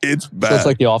 Like it's bad. So it's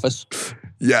like The Office.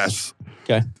 Yes.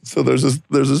 Okay. So there's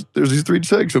these 3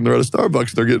 chicks and they're at a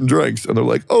Starbucks. They're getting drinks and they're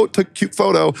like, oh, took a cute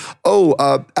photo. Oh,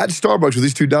 at Starbucks with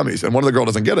these 2 dummies. And one of the girl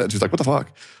doesn't get it. And she's like, what the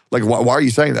fuck? Like, why are you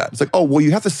saying that? It's like, oh, well,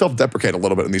 you have to self-deprecate a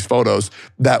little bit in these photos.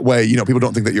 That way, you know, people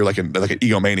don't think that you're like an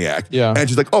egomaniac. Yeah. And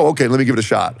she's like, oh, okay, let me give it a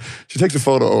shot. She takes a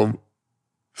photo of him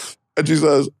and she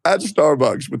says, at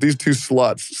Starbucks with these 2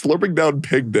 sluts slurping down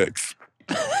pig dicks.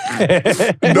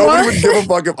 Nobody would give a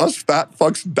fuck if us fat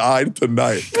fucks died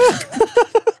tonight.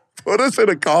 Put us in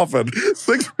a coffin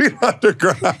 6 feet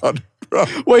underground. Bro.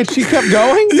 Wait, she kept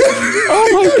going? Oh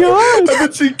my God. And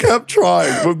then she kept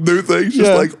trying with new things,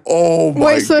 just like, oh my God.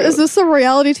 Wait, so is this a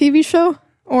reality TV show?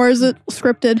 Or is it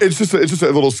scripted? It's just a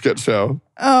little skit show.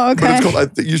 Oh, okay. But it's called I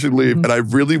Think You Should Leave. And I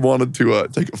really wanted to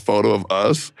take a photo of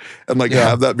us and like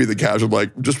have that be the caption,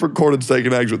 like just recorded steak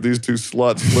eggs with these two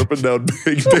sluts flipping down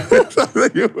big dudes. I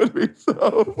think it would be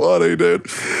so funny, dude.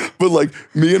 But like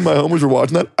me and my homies were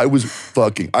watching that.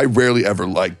 I rarely ever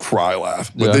like cry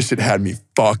laugh. But this shit had me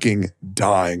fucking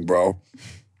dying, bro.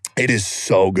 It is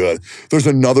so good. There's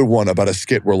another one about a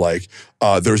skit where like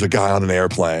there's a guy on an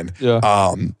airplane.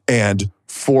 And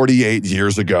 48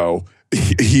 years ago,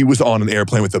 he was on an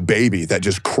airplane with a baby that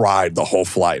just cried the whole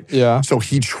flight. So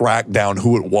he tracked down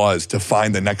who it was to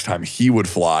find the next time he would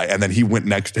fly. And then he went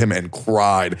next to him and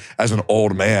cried as an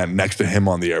old man next to him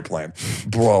on the airplane.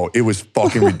 Bro, it was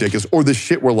fucking ridiculous. Or the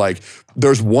shit where like,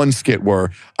 there's one skit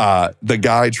where the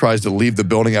guy tries to leave the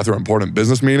building after an important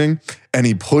business meeting and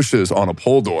he pushes on a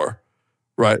pole door,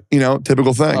 right? You know,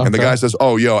 typical thing. And the guy says,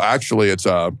 oh, yo, actually it's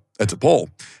a pole.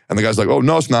 And the guy's like, oh,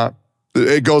 no, it's not.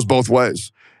 It goes both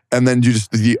ways. And then you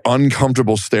just, the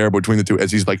uncomfortable stare between the two as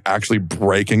he's like actually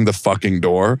breaking the fucking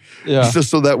door. Just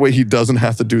so that way he doesn't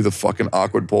have to do the fucking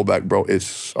awkward pullback, bro. It's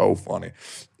so funny.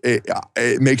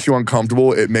 It makes you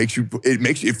uncomfortable.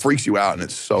 It freaks you out and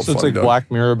it's so funny. So it's like Black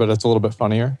Mirror, but it's a little bit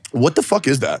funnier. What the fuck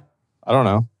is that? I don't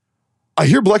know. I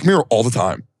hear Black Mirror all the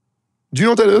time. Do you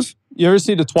know what that is? You ever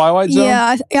see The Twilight Zone?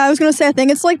 Yeah, I was going to say, I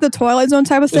think it's like the Twilight Zone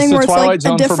type of thing where it's like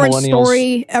a different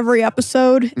story every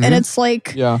episode. And it's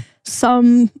like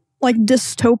some like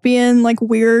dystopian, like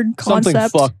weird concept.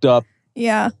 Something fucked up.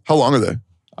 Yeah. How long are they?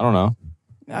 I don't know.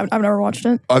 I've never watched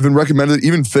it. I've been recommended,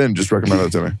 even Finn just recommended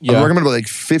it to me. I've been recommended by like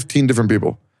 15 different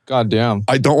people. God damn.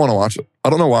 I don't want to watch it. I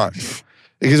don't know why.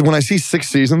 Because when I see 6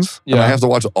 seasons and I have to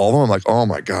watch all of them, I'm like, oh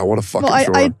my God, what a fucking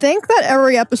show. I think that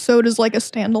every episode is like a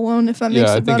standalone, if that makes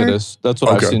it better. Yeah, I think it is. That's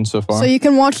what I've seen so far. So you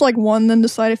can watch like one, then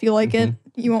decide if you like it.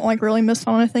 You won't like really miss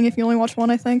on anything if you only watch one,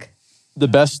 I think. The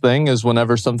best thing is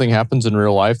whenever something happens in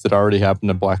real life that already happened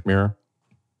in Black Mirror.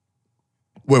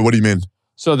 Wait, what do you mean?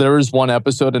 So there was one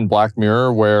episode in Black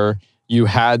Mirror where you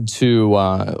had to,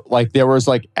 there was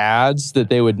like ads that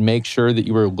they would make sure that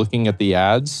you were looking at the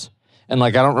ads. And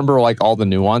like, I don't remember like all the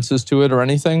nuances to it or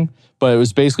anything, but it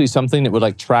was basically something that would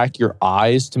like track your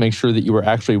eyes to make sure that you were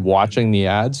actually watching the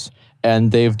ads. And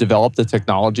they've developed the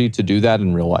technology to do that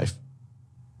in real life.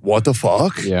 What the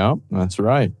fuck? Yeah, that's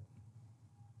right.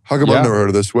 How come I've never heard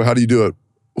of this? How do you do it?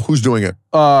 Who's doing it?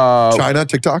 China,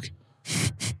 TikTok?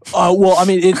 Well, I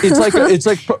mean, it's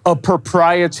like a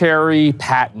proprietary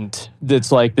patent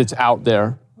that's out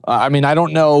there. I mean, I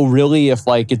don't know really if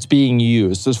like it's being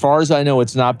used. As far as I know,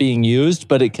 it's not being used,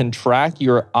 but it can track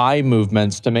your eye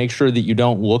movements to make sure that you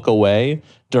don't look away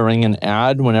during an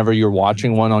ad whenever you're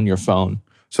watching one on your phone.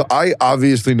 So I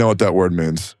obviously know what that word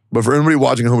means, but for anybody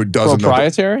watching who doesn't know,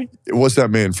 proprietary? What's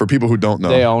that mean? For people who don't know,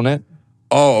 they own it.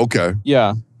 Oh, okay.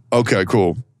 Yeah. Okay,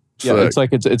 cool. Yeah, it's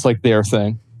like their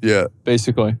thing. Yeah.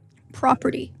 Basically.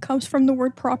 Property comes from the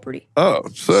word property. Oh,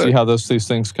 sick. See how these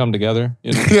things come together?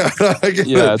 You know? Yeah, I get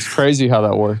it. It's crazy how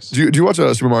that works. Do you watch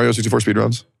Super Mario 64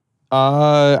 speedruns?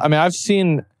 I mean, I've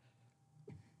seen.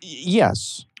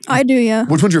 Yes. I do, yeah.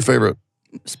 Which one's your favorite?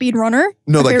 Speedrunner?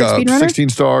 No, like 16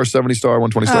 star, 70 star,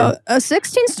 120 star. A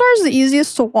 16 star is the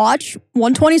easiest to watch.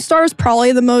 120 star is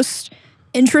probably the most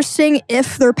interesting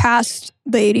if they're past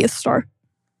the 80th star.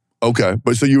 Okay,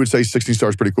 but so you would say 16 star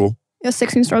is pretty cool? Yeah,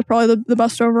 16 star is probably the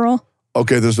best overall.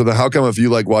 Okay, so then how come if you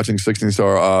like watching 16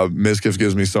 star, Mizkif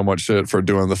gives me so much shit for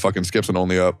doing the fucking skips and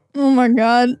only up? Oh my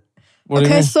God.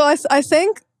 Okay, so I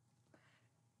think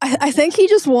he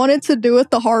just wanted to do it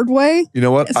the hard way. You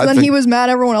know what? So then he was mad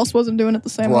everyone else wasn't doing it the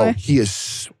same way.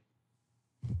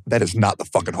 That is not the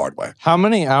fucking hard way. How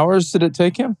many hours did it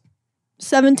take him?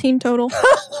 17 total.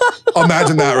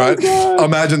 Imagine that, right?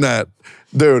 Imagine that.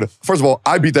 Dude, first of all,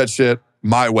 I beat that shit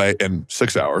my way in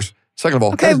 6 hours. Second of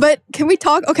all, okay, but can we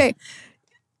talk? Okay,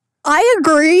 I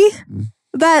agree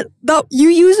that you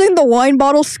using the wine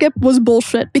bottle skip was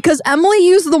bullshit because Emily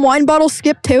used the wine bottle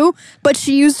skip too, but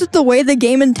she used it the way the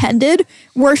game intended,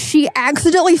 where she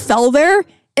accidentally fell there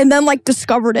and then like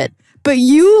discovered it. But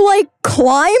you like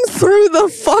climbed through the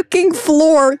fucking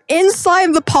floor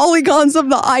inside the polygons of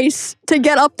the ice to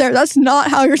get up there. That's not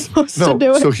how you're supposed to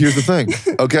do it. So here's the thing,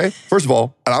 okay? First of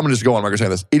all, and I'm gonna just go on record saying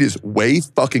this, it is way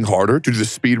fucking harder to do the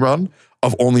speed run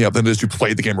of only up than it is to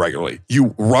play the game regularly.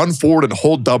 You run forward and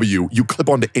hold W, you clip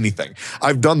onto anything.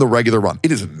 I've done the regular run.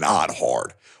 It is not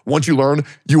hard. Once you learn,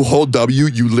 you hold W,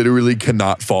 you literally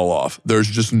cannot fall off. There's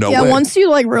just no way. Yeah, once you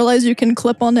like realize you can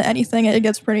clip onto anything, it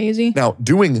gets pretty easy. Now,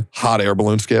 doing hot air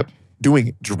balloon skip,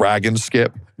 doing dragon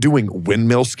skip, doing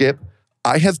windmill skip,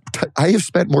 I have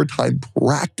spent more time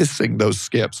practicing those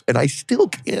skips, and I still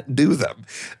can't do them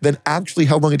than actually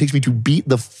how long it takes me to beat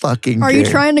the fucking Are game. you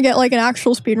trying to get like an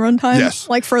actual speedrun time? Yes.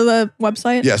 Like for the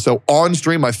website? Yeah, so on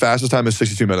stream, my fastest time is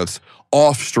 62 minutes.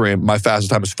 Off stream, my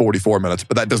fastest time is 44 minutes,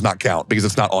 but that does not count because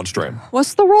it's not on stream.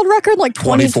 What's the world record? Like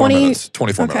 24 20? minutes.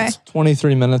 24 Okay. minutes.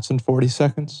 23 minutes and 40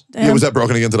 seconds. Damn. Yeah, was that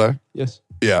broken again today? Yes.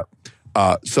 Yeah.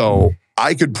 So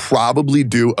I could probably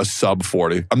do a sub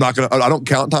 40. I don't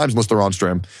count times unless they're on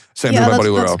stream. Same Yeah, thing with my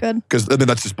buddy that's Luro. good. Because I mean,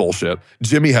 that's just bullshit.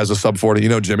 Jimmy has a sub 40. You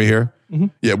know Jimmy here?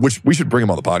 Mhm. Yeah, which we should bring him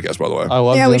on the podcast, by the way. I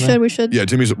love Yeah, Jimmy. we should. Yeah,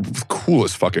 Jimmy's the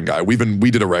coolest fucking guy. We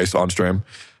did a race on stream.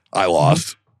 I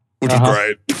lost, which was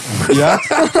great. Yeah.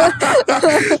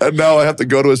 And now I have to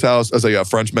go to his house as a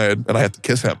French maid, and I have to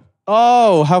kiss him.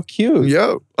 Oh, how cute.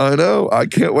 Yeah, I know. I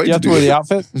can't wait You have to to do wear the that.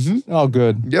 outfit? Mhm. Oh,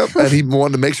 good. Yep, and he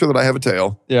wanted to make sure that I have a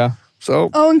tail. Yeah.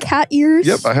 So, Oh, and cat ears?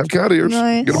 yep, I have cat ears.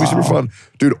 Nice. Gonna be super Wow. fun.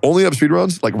 Dude, only up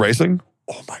speedruns, like racing.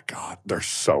 Oh my God, they're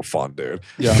so fun, dude.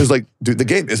 Yeah. Because like, dude, the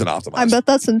game isn't optimized. I bet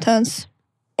that's intense.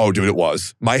 Oh, dude, it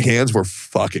was. My hands were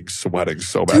fucking sweating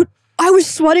so bad. Dude, I was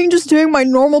sweating just doing my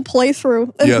normal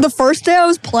playthrough. And Yeah. the first day I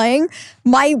was playing,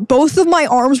 both of my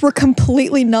arms were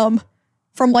completely numb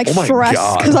from like Oh my stress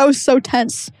God. because I was so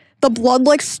tense. The blood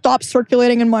like stopped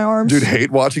circulating in my arms. Dude,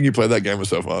 hate watching you play that game was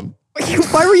so fun.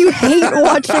 Why were you hate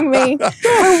watching me? For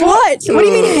what? What do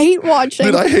you mean hate watching?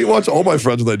 Dude, I hate watch all my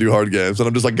friends when they do hard games, and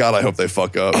I'm just like, God, I hope they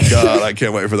fuck up. God, I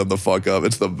can't wait for them to fuck up.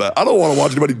 It's the best. I don't want to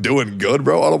watch anybody doing good,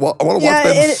 bro. I want to watch yeah,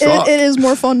 them suck. it is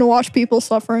more fun to watch people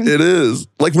suffering. It is.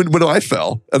 Like when I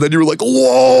fell, and then you were like,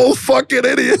 whoa, fucking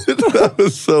idiot. That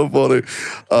was so funny.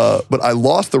 But I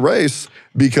lost the race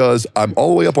because I'm all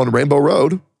the way up on Rainbow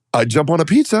Road. I jump on a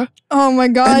pizza, Oh my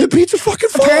and god. the pizza fucking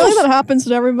falls. Apparently that happens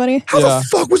to everybody. How Yeah. the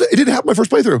fuck was it? It didn't happen my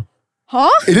first playthrough. Huh?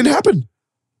 It didn't happen.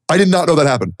 I did not know that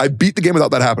happened. I beat the game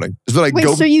without that happening. So then I Wait,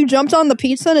 so you jumped on the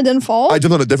pizza and it didn't fall? I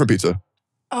jumped on a different pizza.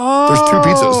 oh. there's two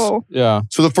pizzas. Yeah.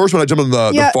 So the first one, I jumped on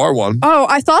the Yeah. far one. Oh,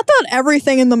 I thought that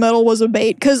everything in the middle was a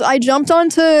bait because I jumped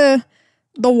onto the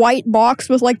white box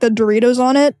with like the Doritos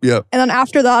on it. Yeah. And then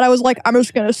after that, I was like, I'm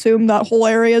just going to assume that whole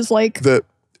area is like.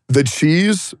 The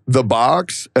cheese, the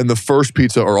box, and the first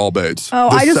pizza are all baits. Oh,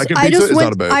 the second pizza is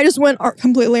not a bait. I just went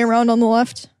completely around on the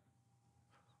left.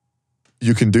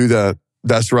 You can do that.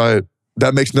 That's right.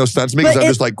 That makes no sense to me because I'm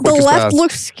just like the quickest left fast.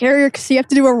 looks scarier because you have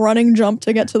to do a running jump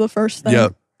to get to the first thing.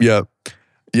 Yeah.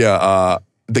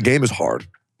 The game is hard.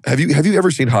 Have you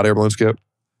ever seen Hot Air Balloon Skip?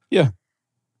 Yeah.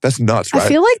 That's nuts, right? I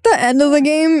feel like the end of the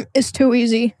game is too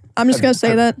easy. I'm just going to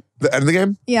say that. The end of the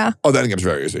game? Yeah. Oh, the end of the game's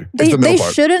very easy. It's They the middle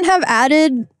part. shouldn't have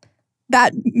added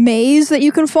that maze that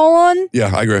you can fall on.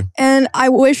 Yeah, I agree. And I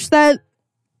wish that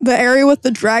the area with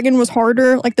the dragon was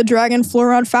harder. Like the dragon flew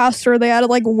around faster. They added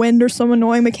like wind or some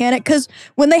annoying mechanic. Because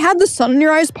when they had the sun in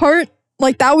your eyes part,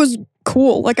 like that was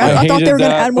cool. Like I thought they hated were gonna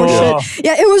that. add more Ugh. shit.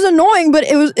 Yeah, it was annoying, but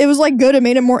it was like good. It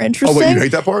made it more Oh, interesting. wait, you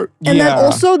hate that part? and then Yeah.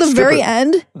 also the Skip very it.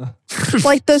 end,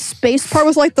 like the space part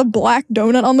with like the black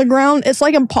donut on the ground. It's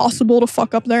like impossible to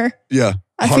fuck up there. Yeah.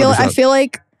 I 100%. feel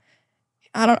like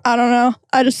I don't know.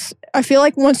 I feel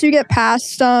like once you get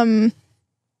past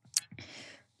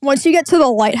once you get to the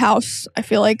lighthouse, I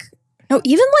feel like no,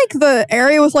 even like the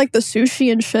area with like the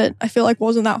sushi and shit, I feel like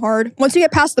wasn't that hard. Once you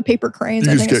get past the paper cranes,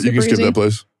 You I can think skip, it's you super can skip easy. that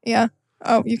place. Yeah.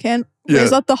 Oh, you can? Wait, Yeah. is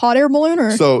that the hot air balloon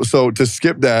or? So to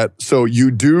skip that, so you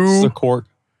It's do the cork.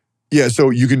 Yeah, so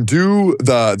you can do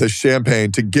the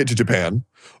champagne to get to Japan,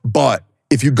 but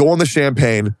if you go on the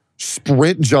champagne,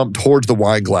 sprint jump towards the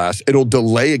wine glass, it'll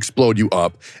delay explode you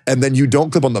up, and then you don't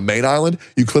clip on the main island,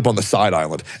 you clip on the side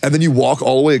island, and then you walk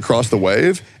all the way across the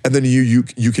wave, and then you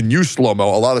can use slow-mo.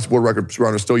 A lot of world record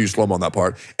runners still use slow-mo on that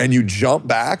part, and you jump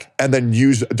back and then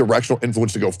use directional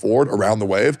influence to go forward around the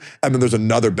wave, and then there's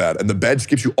another bed, and the bed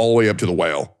skips you all the way up to the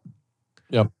whale.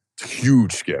 Yep. It's a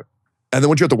huge skip. And then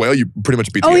once you're at the whale, you pretty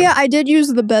much beat the Oh game. yeah, I did use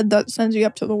the bed that sends you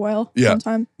up to the whale Yeah, one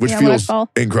time. Which yeah, when I feels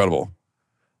fell. incredible.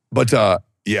 But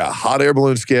yeah, hot air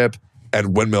balloon skip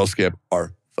and windmill skip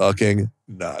are fucking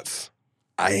nuts.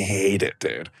 I hate it,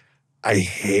 dude. I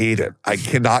hate it. I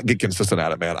cannot get consistent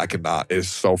at it, man. I cannot. It is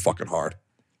so fucking hard.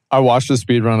 I watched the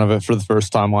speed run of it for the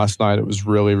first time last night. It was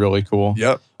really, really cool.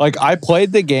 Yep. Like I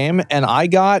played the game and I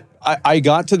got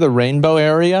to the rainbow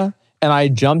area and I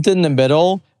jumped in the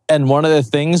middle and one of the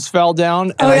things fell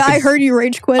down. And Oh yeah, I heard you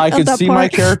rage quit I at could that see part. my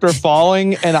character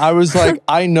falling and I was like,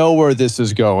 I know where this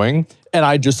is going. and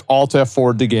I just Alt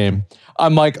F4'd the game.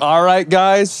 I'm like, all right,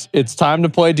 guys, it's time to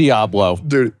play Diablo.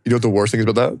 Dude, you know what the worst thing is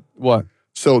about that? What?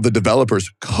 So the developers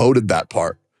coded that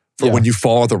part for Yeah. when you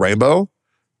fall out the rainbow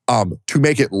to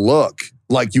make it look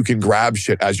like you can grab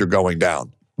shit as you're going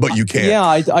down, but you can't. Yeah,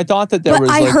 I thought that there But was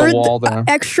I like heard a wall there.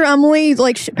 extra Emily,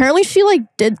 like apparently she like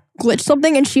did glitch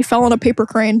something and she fell on a paper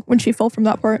crane when she fell from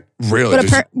that part. Really? But Did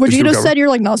she Vegeta recover? said you're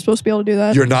like not supposed to be able to do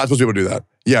that. You're not supposed to be able to do that.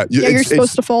 Yeah, yeah, you're supposed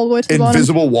it's to fall all the way to the bottom.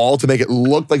 invisible wall to make it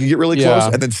look like you get really Yeah.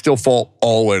 close and then still fall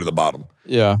all the way to the bottom.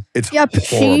 Yeah. It's Yeah,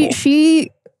 horrible.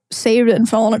 she saved it and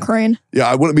fell on a crane. Yeah,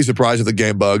 I wouldn't be surprised if the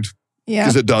game bugged Yeah.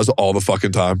 because it does all the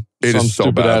fucking time. It Some is so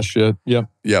stupid bad. ass shit. Yep.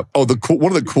 Yeah. Oh,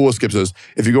 one of the coolest skips is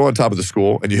if you go on top of the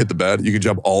school and you hit the bed, you can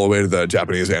jump all the way to the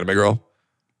Japanese anime girl.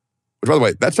 Which, by the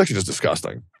way, that's actually just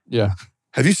disgusting. Yeah.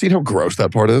 Have you seen how gross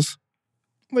that part is?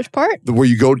 Which part? Where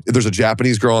you go, there's a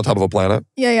Japanese girl on top of a planet,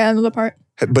 Yeah, another part.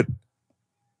 but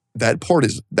that part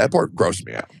grosses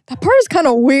me out. That part is kind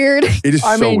of weird. It is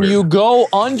I so mean, weird. you go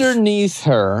underneath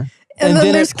her, and then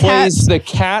then there's it plays cats. the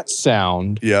cat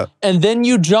sound, Yeah. and then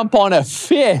you jump on a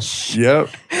fish, Yep.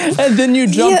 and then you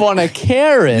jump Yeah. on a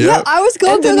carrot. Yeah. Yeah, I was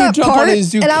going And through then you that jump on part, a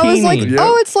and I was like, zucchini. Yeah.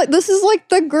 "Oh, it's like this is like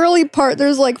the girly part.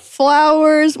 There's like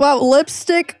flowers,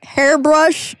 lipstick,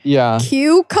 hairbrush, Yeah.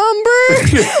 cucumber,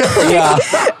 Yeah.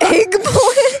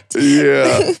 eggplant."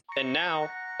 Yeah. And now,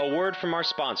 a word from our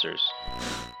sponsors.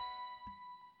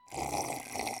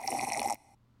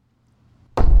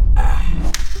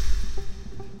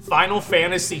 Final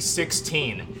Fantasy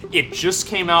 16. It just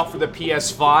came out for the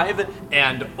PS5,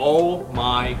 and oh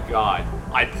my god.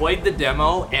 I played the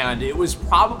demo, and it was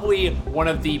probably one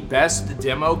of the best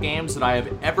demo games that I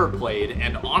have ever played,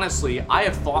 and honestly, I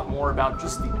have thought more about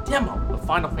just the demo of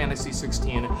Final Fantasy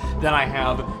 16 than I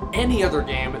have any other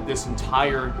game this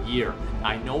entire year.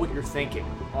 I know what you're thinking.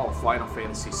 Oh, Final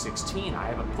Fantasy 16, I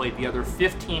haven't played the other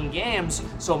 15 games,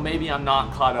 so maybe I'm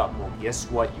not caught up. Well, guess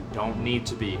what? You don't need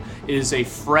to be. It is a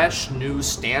fresh, new,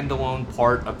 standalone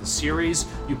part of the series.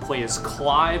 You play as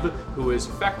Clive, who is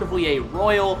effectively a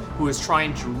royal who is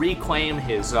trying to reclaim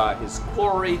his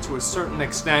glory to a certain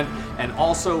extent, and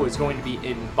also is going to be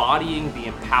embodying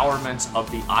the empowerment of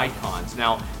the icons.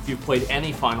 Now, if you've played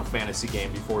any Final Fantasy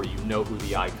game before, you know who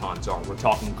the icons are. We're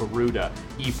talking Garuda,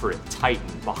 Ifrit, Titan,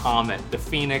 Bahamut, the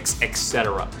Phoenix,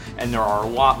 etc. And there are a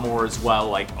lot more as well,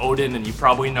 like Odin, and you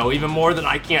probably know even more than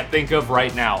I can't think of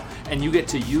right now. And you get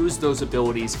to use those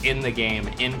abilities in the game,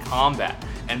 in combat.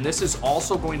 And this is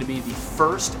also going to be the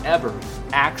first ever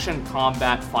action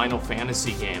combat Final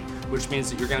Fantasy game, which means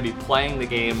that you're going to be playing the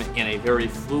game in a very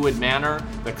fluid manner.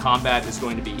 The combat is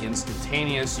going to be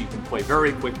instantaneous. You can play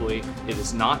very quickly. It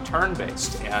is not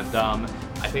turn-based. And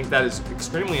I think that is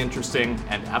extremely interesting.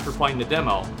 And after playing the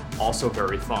demo, also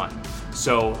very fun.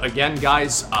 So again,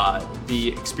 guys, the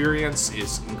experience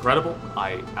is incredible.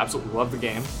 I absolutely love the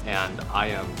game, and I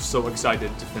am so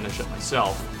excited to finish it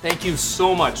myself. Thank you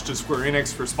so much to Square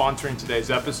Enix for sponsoring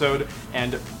today's episode,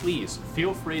 and please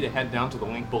feel free to head down to the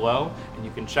link below, and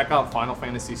you can check out Final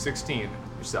Fantasy 16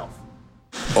 yourself.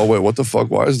 Oh, wait, what the fuck?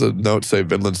 Why does the note say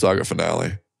Vinland Saga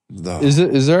finale? No.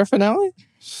 Is there a finale?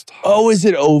 Oh, is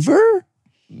it over?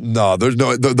 No, there's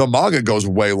no. The manga goes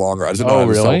way longer. I just didn't know Oh, it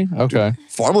was really? so- Okay.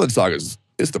 Farmland Saga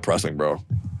it's depressing, bro.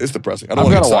 It's depressing. I don't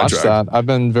I've want got to to get watch sidetracked. that. I've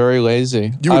been very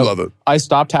lazy. You would love it. I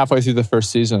stopped halfway through the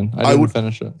first season. I didn't would-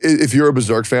 finish it. If you're a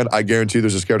Berserk fan, I guarantee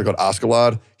there's this character called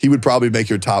Askeladd. He would probably make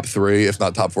your top 3, if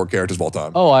not top 4 characters of all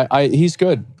time. Oh, he's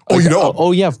good. Oh, you know him?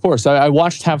 Oh, yeah, of course. I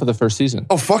watched half of the first season.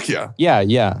 Oh, fuck yeah.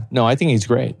 Yeah. No, I think he's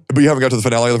great. But you haven't got to the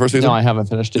finale of the first season? No, I haven't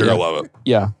finished it You're yet. going to love it.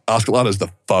 Yeah. Askeladd is the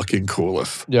fucking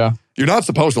coolest. Yeah. You're not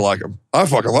supposed to like him. I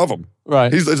fucking love him.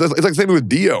 Right. It's like the same with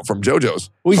Dio from JoJo's.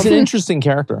 Well, he's an interesting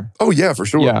character. Oh, yeah, for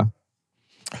sure. Yeah.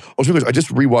 Oh, speaking of which, I just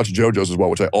rewatched JoJo's as well,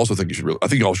 which I also think I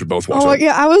think you all should both watch Oh it.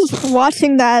 yeah, I was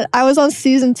watching that. I was on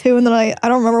season 2, and then I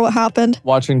don't remember what happened.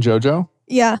 Watching JoJo?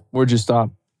 Yeah, Where'd you stop?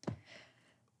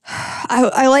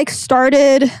 I like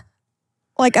started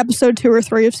like episode 2 or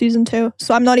 3 of season 2,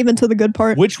 so I'm not even to the good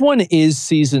part. Which one is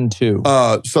season 2?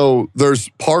 So there's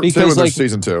part 2 Because, and there's like-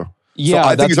 season 2. yeah. So I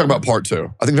think that's- you're talking about part 2. I think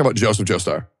you're talking about Joseph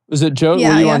Joestar. Was it Joe?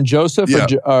 Yeah, Were you yeah. on Joseph Yeah.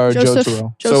 or Joseph.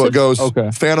 Jotaro? So it goes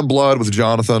Okay. Phantom Blood with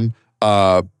Jonathan,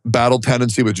 Battle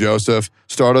Tendency with Joseph,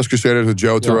 Stardust Crusaders with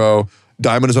Jotaro,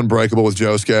 Diamond is Unbreakable with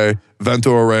Josuke,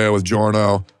 Vento Araya with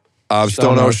Giorno,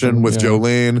 Stone Ocean with yeah.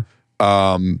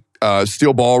 Jolene,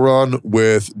 Steel Ball Run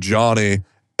with Johnny,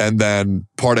 and then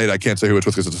part 8, I can't say who it's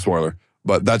with because it's a spoiler,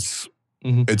 but that's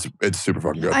It's super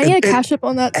fucking good. I need to catch up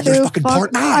on that and too. there's fucking Fuck,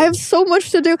 part 9. I have so much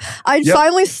to do. I Yep.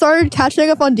 finally started catching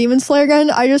up on Demon Slayer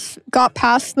again. I just got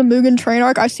past the Mugen Train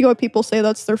arc. I see what people say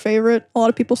that's their favorite. A lot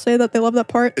of people say that they love that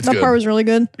part. It's That good. part was really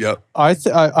good. Yep.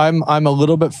 I'm a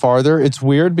little bit farther. It's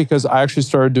weird because I actually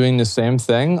started doing the same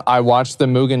thing. I watched the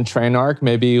Mugen Train arc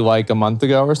maybe like a month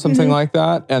ago or something like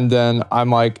that, and then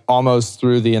I'm like almost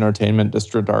through the Entertainment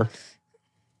District arc.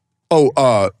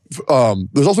 Oh,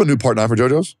 there's also a new part 9 for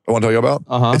JoJo's I want to tell you about.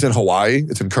 Uh-huh. It's in Hawaii.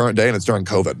 It's in current day, and it's during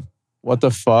COVID. What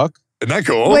the fuck? Isn't that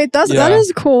cool? Wait, that Yeah.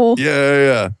 is cool.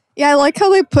 Yeah. Yeah, I like how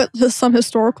they put some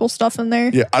historical stuff in there.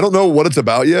 Yeah, I don't know what it's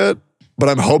about yet, but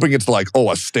I'm hoping it's like,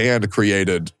 a stand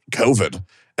created COVID,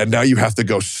 and now you have to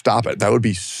go stop it. That would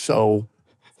be so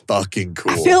fucking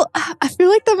cool. I feel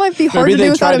like that might be hard to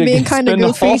do without it being kind of spend a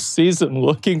goofy. whole season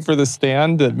looking for the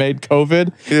stand that made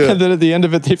COVID, Yeah. and then at the end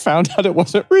of it, they found out it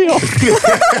wasn't real.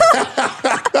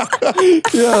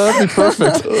 Yeah, that'd be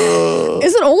perfect.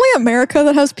 Is it only America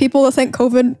that has people that think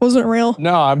COVID wasn't real?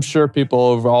 No, I'm sure people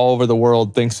all over the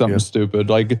world think something stupid.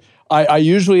 Like, I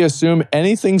usually assume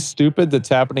anything stupid that's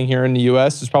happening here in the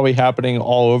U.S. is probably happening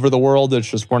all over the world. It's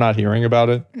just we're not hearing about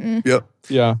it. Yep.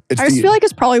 Yeah. It's I just the, feel like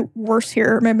it's probably worse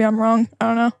here. Maybe I'm wrong. I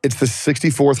don't know. it's the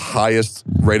 64th highest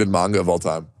rated manga of all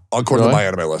time, according to Really? my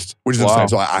anime list, which is Wow. insane.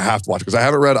 So I have to watch it because I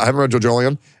haven't read JoJo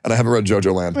Land and I haven't read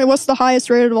JoJo Land. Wait, what's the highest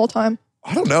rated of all time?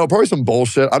 I don't know, probably some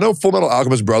bullshit. I know Full Metal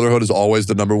Alchemist Brotherhood is always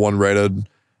the number 1 rated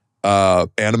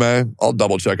anime. I'll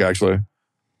double check actually.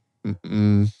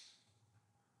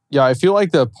 Yeah, I feel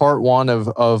like the part 1 of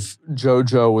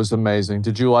JoJo was amazing.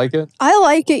 Did you like it? I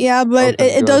like it, yeah, but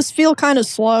Okay, it good. does feel kind of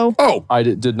slow. Oh, I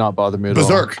did not bother me at all.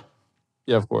 Berserk,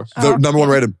 Yeah, of course. the Oh, number 1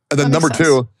 yeah. rated. And then That number makes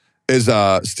 2 is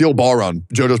Steel Ball Run,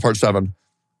 JoJo's Part 7.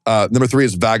 Number 3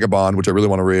 is Vagabond, which I really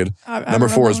want to read. I Number don't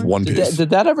 4 know is that One Piece. Did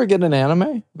that ever get an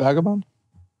anime, Vagabond?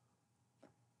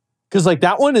 Because like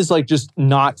that one is like just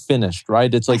not finished,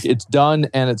 right? It's like it's done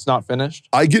and it's not finished.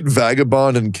 I get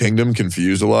Vagabond and Kingdom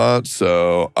confused a lot,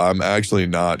 so I'm actually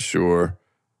not sure.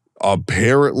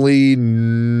 Apparently,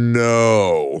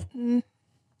 no. Mm.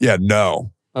 Yeah,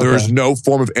 no. Okay. There is no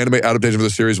form of anime adaptation of the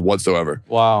series whatsoever.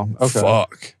 Wow. Okay.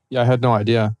 Fuck. Yeah, I had no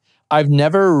idea. I've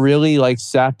never really like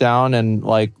sat down and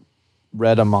like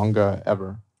read a manga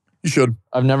ever. You should.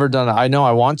 I've never done it. I know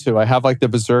I want to. I have like the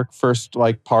Berserk first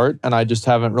like part, and I just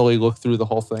haven't really looked through the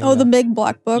whole thing. Oh, yet. the big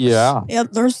black books. Yeah. Yeah,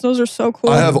 those are so cool.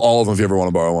 I have all of them if you ever want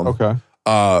to borrow one. Okay.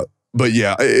 But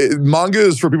yeah, manga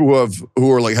is for people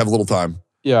who are like have little time.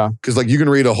 Yeah. Because like you can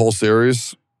read a whole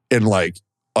series in like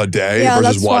a day Yeah,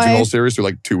 versus that's watching a why- whole series through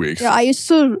like 2 weeks. Yeah, I used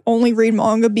to only read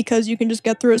manga because you can just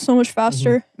get through it so much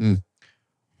faster.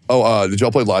 Oh, did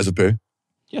y'all play Lies of P?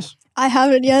 Yes. I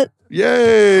haven't yet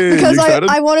Yay! because you excited?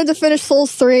 I wanted to finish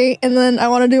Souls 3 and then I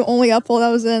want to do only Up while that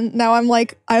was in. Now I'm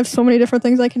like, I have so many different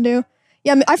things I can do.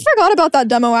 Yeah, I forgot about that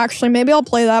demo actually. Maybe I'll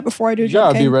play that before I do You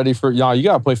gotta be King. ready for. Yeah, you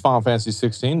gotta play Final Fantasy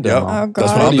 16. Yep. demo. Oh, That's God.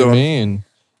 what What I'm do you doing. mean?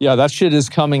 Yeah, that shit is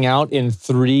coming out in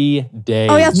 3 days.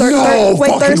 Oh yeah, No wait,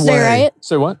 fucking Thursday, way. right?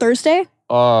 Say what? Thursday?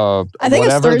 I think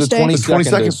it's whatever, Thursday. The 22nd.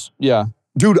 22nd? is. Yeah.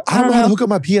 Dude, I don't know how to know. hook up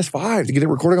my PS5 to get it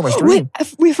recording on my stream.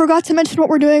 Wait, we forgot to mention what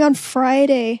we're doing on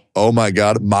Friday. Oh my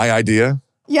God, my idea.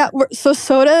 Yeah, so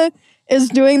Soda is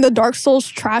doing the Dark Souls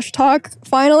trash talk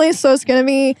finally. So it's gonna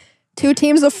be 2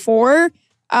 teams of 4.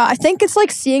 I think it's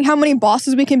like seeing how many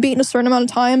bosses we can beat in a certain amount of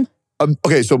time.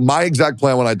 Okay, so my exact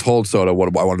plan when I told Soda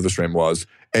what I wanted the stream was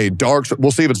a dark.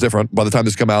 We'll see if it's different by the time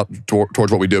this come out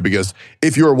towards what we do. Because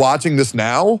if you're watching this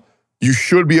now, you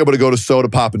should be able to go to Soda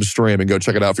Pop and stream and go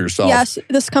check it out for yourself. Yes,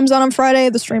 this comes out on Friday.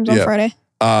 The stream's on Yeah. Friday.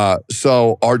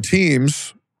 So our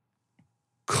teams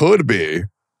could be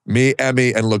me,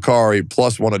 Emmy, and Lucari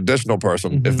plus one additional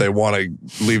person if they want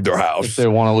to leave their If house. they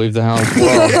want to leave the house.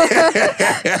 Well,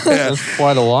 that's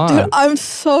quite a lot. Dude, I'm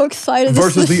so excited.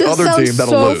 Versus the this other sounds team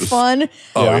that'll so lose. fun.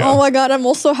 Oh, yeah. Oh my God, I'm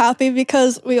also happy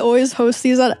because we always host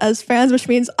these at S Fans, which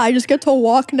means I just get to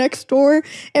walk next door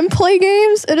and play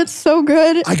games, and it's so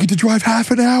good. I get to drive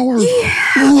half an hour.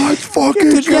 Let's fucking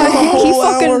go.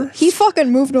 Yeah, he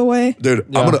fucking moved away. Dude,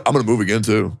 Yeah. I'm gonna move again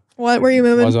too. What? Where are you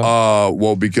moving? Was it?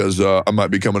 Well, because I might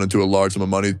be coming into a large sum of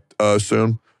money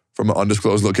soon from an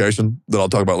undisclosed location that I'll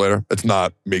talk about later. It's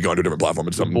not me going to a different platform.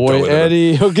 It's something Boy, totally different.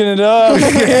 Eddie, hooking it up.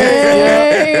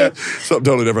 Yay. Something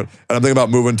totally different. And I'm thinking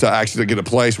about moving to actually get a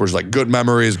place where it's like good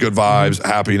memories, good vibes,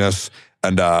 happiness,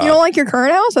 and You don't like your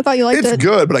current house? I thought you liked it's it.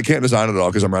 good, but I can't design it at all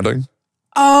because I'm renting.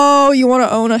 Oh, you want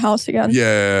to own a house again?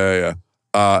 Yeah.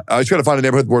 I just gotta find a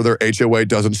neighborhood where their HOA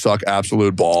doesn't suck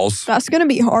absolute balls. That's gonna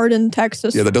be hard in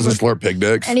Texas. Yeah, that doesn't slurp pig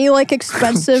dicks. Any like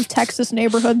expensive Texas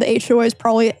neighborhood, the HOA is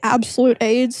probably absolute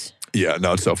AIDS. Yeah,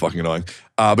 no, it's so fucking annoying.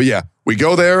 But yeah, we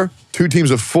go there, 2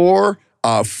 teams of 4.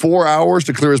 4 hours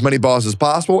to clear as many bosses as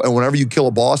possible. And whenever you kill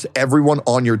a boss, everyone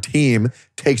on your team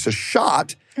takes a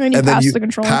shot. And then you pass the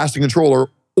controller. Pass the controller,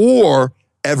 or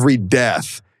every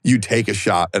death, you take a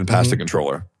shot and pass the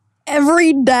controller.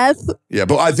 Every death? Yeah,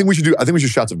 but I think we should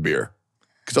shots of beer.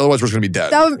 Because otherwise we're just going to be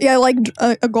dead. That would,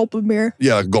 like a gulp of beer.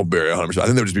 Yeah, like a gulp of beer, 100%. I think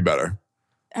that would just be better.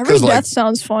 Every death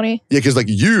sounds funny. Yeah, because like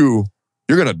you're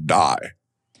going to die.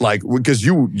 Like, because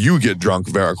you get drunk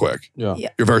very quick. Yeah.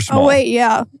 You're very small. Oh, wait,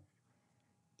 yeah.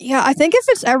 Yeah, I think if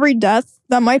it's every death,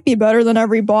 that might be better than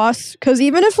every boss. Because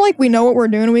even if like we know what we're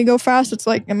doing and we go fast, it's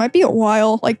like, it might be a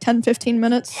while, like 10, 15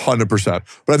 minutes. 100%.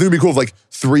 But I think it'd be cool if like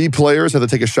 3 players have to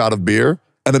take a shot of beer,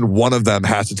 and then one of them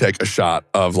has to take a shot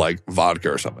of like vodka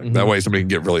or something. That way somebody can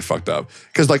get really fucked up.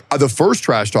 Because like the first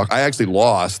trash talk, I actually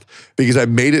lost because I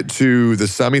made it to the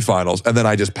semifinals and then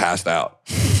I just passed out.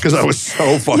 Because I was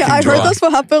so fucking Yeah, I drunk. heard that's what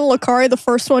happened to Lakari, the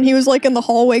first one. He was like in the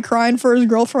hallway crying for his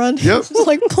girlfriend. Yep. He was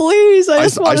like, please, I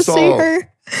just want to see her.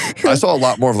 I saw a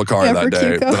lot more of Lakari Yeah, that for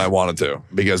day Kyuko. than I wanted to.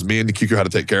 Because me and Kyuko had to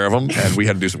take care of him and we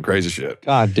had to do some crazy shit.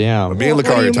 God damn. But me and What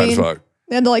do Lakari you are tight as mean? fuck.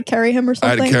 They had to like carry him or I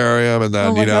something. had to carry him, and then,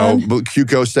 Oh my but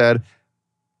Kyuko said,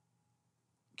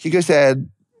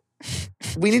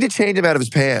 we need to change him out of his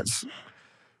pants.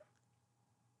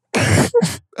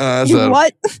 I You said,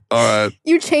 what? all right.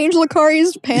 You changed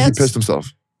Lakari's pants? He pissed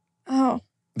himself. Oh.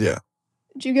 Yeah.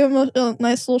 Did you give him a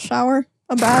nice little shower?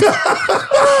 A bath?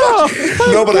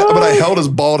 No, but I held his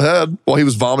bald head while he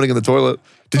was vomiting in the toilet.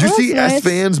 Did you Oh, see that's nice.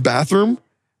 S-Fan's bathroom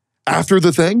after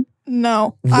the thing?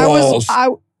 No. Walls. I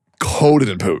Coated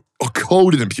in poop. Oh,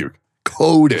 coated in puke.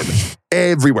 Coated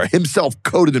everywhere. Himself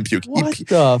coated in puke. What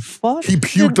the fuck? He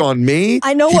puked on me.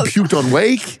 I know he what- puked on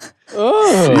Wake.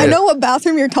 Oh. I know what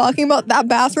bathroom you're talking about. That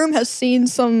bathroom has seen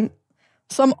some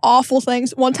awful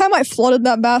things. One time I flooded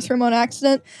that bathroom on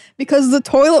accident because the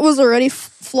toilet was already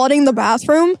flooding the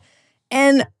bathroom,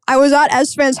 and I was at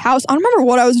S-Fan's house. I don't remember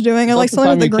what I was doing. I like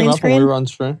something with the green When screen. we were on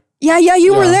stream. Yeah,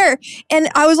 you were Yeah. there. And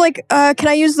I was like, can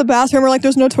I use the bathroom? Or like,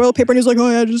 there's no toilet paper. And he was like, oh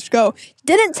yeah, just go.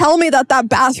 Didn't tell me that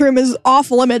bathroom is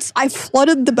off limits. I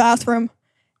flooded the bathroom.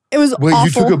 It was Wait, awful.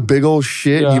 you took a big old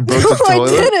shit and Yeah. you broke No, the I toilet?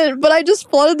 didn't, but I just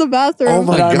flooded the bathroom. Oh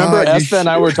my And I remember God, you Espen and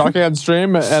I were talking on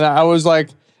stream, and I was like,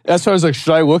 that's why I was like,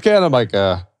 should I look at it? I'm like,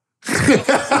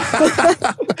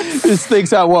 this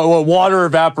thinks out what water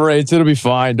evaporates. It'll be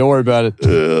fine. Don't worry about it.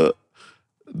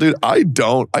 Dude, I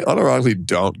unironically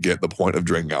don't get the point of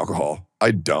drinking alcohol.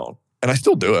 I don't. And I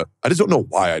still do it. I just don't know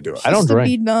why I do it. I don't Just to drink.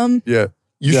 be dumb. Yeah.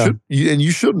 You Yeah. should, and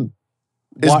you shouldn't.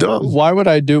 It's dumb. Why would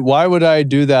I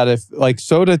do that if like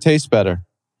soda tastes better?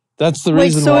 That's the Wait,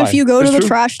 reason so why. if you go to It's the true.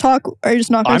 trash talk, are you just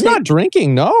not going I'm to take not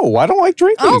drinking. No, I don't like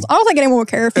drinking. I don't think anyone would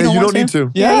care if you And don't you want don't to.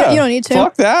 need to. Yeah, you don't need to.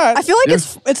 Fuck that. I feel like You're-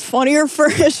 it's funnier for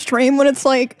a stream when it's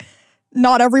like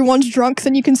not everyone's drunk,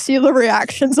 then you can see the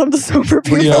reactions of the sober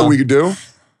people. But you know Yeah. what we could do?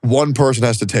 One person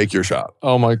has to take your shot.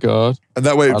 Oh my god. And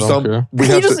that way, I don't care. we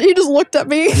He have just to. he just looked at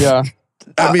me. Yeah.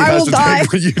 Emmy I has will to die.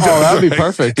 take what you Oh, don't that'd be drink.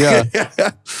 perfect. Yeah.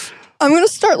 I'm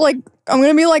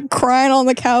gonna be like crying on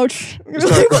the couch.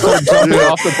 Start jumping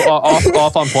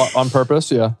off on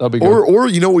purpose. Yeah, that'd be good. Or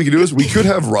you know what we could do is we could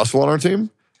have Russell on our team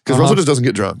because Uh-huh. Russell just doesn't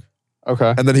get drunk,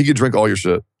 Okay. and then he could drink all your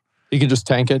shit. You can just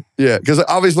tank it. Yeah, because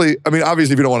obviously, if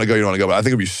you don't want to go, you don't want to go. But I think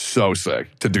it'd be so sick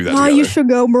to do that. Nah, together. you should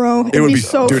go, bro. It'd It would be be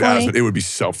so dude, funny. Aspen, it would be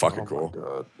so fucking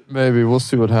cool. Maybe we'll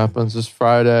see what happens. It's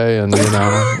Friday, and you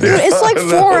know. Dude, it's like I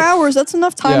know. 4 hours. That's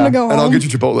enough time Yeah. to go home. And I'll get you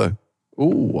Chipotle.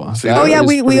 Ooh. See, that Oh yeah, is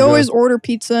we pretty always good. order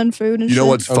pizza and food and You know shit.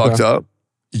 what's Okay. fucked up?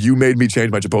 You made me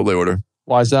change my Chipotle order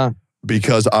Why is that?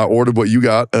 because I ordered what you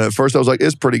got, and at first I was like,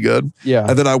 it's pretty good, Yeah,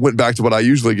 and then I went back to what I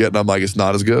usually get, and I'm like, it's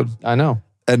not as good. I know.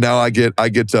 And now I get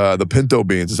the pinto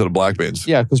beans instead of black beans.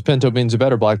 Yeah, because pinto beans are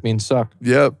better. Black beans suck.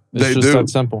 Yep, It's they just do. that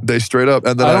simple. They straight up,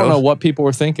 and then I don't know what people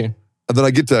were thinking. And then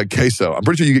I get to queso. I'm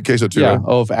pretty sure you get queso too. Yeah. Right?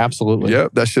 Oh, absolutely. Yep,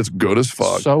 that shit's good as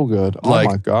fuck. So good. Oh Like-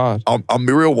 my god. I'll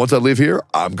be real. Once I leave here,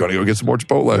 I'm gonna go get some more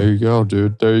Chipotle. There you go,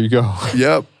 dude. There you go.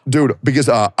 Yep, dude. Because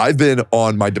I've been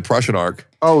on my depression arc,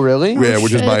 Oh, really? yeah,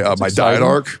 which is shit. my That's my exciting. diet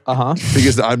arc, Uh-huh.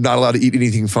 because I'm not allowed to eat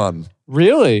anything fun.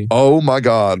 Really? Oh my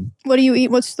god. What do you eat?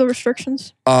 What's the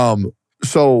restrictions?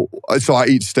 So I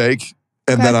eat steak,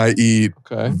 and Okay. then I eat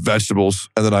Okay. vegetables,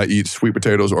 and then I eat sweet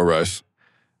potatoes or rice.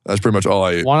 That's pretty much all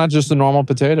I eat. Why not just a normal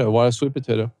potato? Why a sweet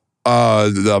potato? They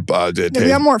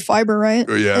got more fiber, right?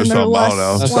 Yeah, And they're something, I less- don't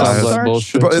know. That Less sounds like starch.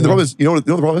 bullshit. and to the me. problem is, you know what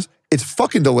the problem is? It's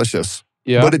fucking delicious.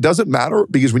 Yeah. But it doesn't matter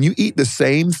because when you eat the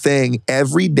same thing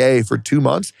every day for 2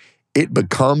 months, it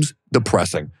becomes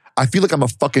depressing. I feel like I'm a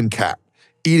fucking cat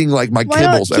eating like my Why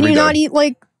not? kibbles Can every you day. not eat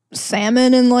like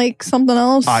salmon and like something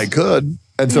else? I could.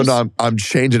 And so Yes. now I'm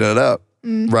changing it up,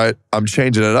 Mm. right? I'm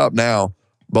changing it up now.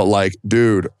 But like,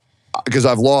 dude, because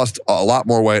I've lost a lot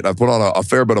more weight. I've put on a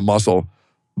fair bit of muscle,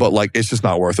 but like it's just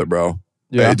not worth it, bro.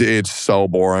 Yeah. It's so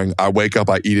boring. I wake up,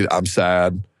 I eat it, I'm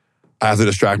sad. I have to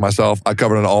distract myself. I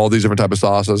cover it in all these different types of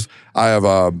sauces. I have,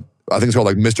 I think it's called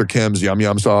like Mr. Kim's Yum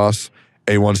Yum sauce,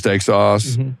 A1 steak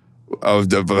sauce,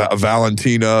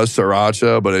 Valentina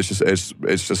sriracha, but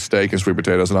it's just steak and sweet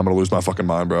potatoes, and I'm gonna lose my fucking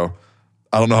mind, bro.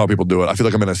 I don't know how people do it. I feel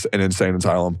like I'm in an insane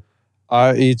asylum.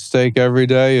 I eat steak every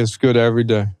day. It's good every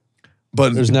day.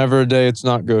 But There's never a day it's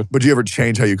not good. do you ever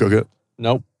change how you cook it?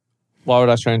 Nope. Why would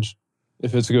I change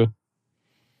if it's good?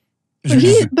 But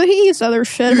he eats other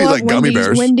shit. You eat, Like like, gummy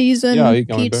bears. Wendy's and Yeah, I eat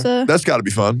gummy pizza. That's got to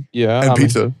be fun. Yeah. And I mean,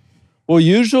 pizza. well,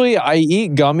 usually I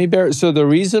eat gummy bears. So the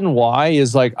reason why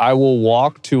is like I will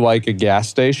walk to like a gas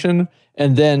station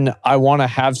and then I want to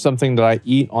have something that I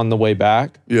eat on the way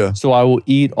back. Yeah. So I will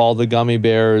eat all the gummy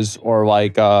bears or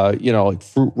like, like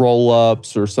fruit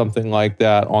roll-ups or something like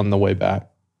that on the way back.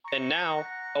 And now,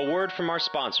 a word from our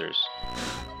sponsors.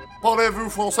 Parlez-vous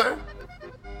français?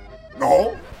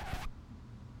 No.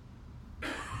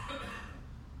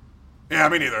 Yeah,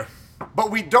 me neither.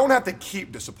 But we don't have to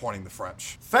keep disappointing the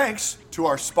French. Thanks to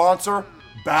our sponsor,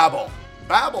 Babbel.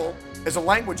 Babbel is a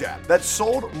language app that's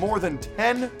sold more than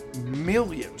 10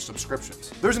 million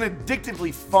subscriptions. There's an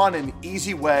addictively fun and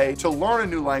easy way to learn a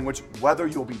new language, whether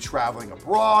you'll be traveling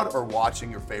abroad or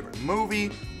watching your favorite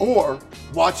movie or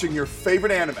watching your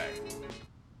favorite anime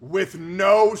with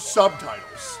no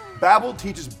subtitles. Babbel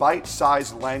teaches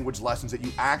bite-sized language lessons that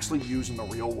you actually use in the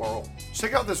real world.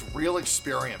 Check out this real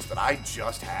experience that I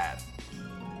just had.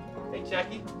 Hey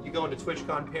Jackie, you going to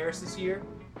TwitchCon Paris this year?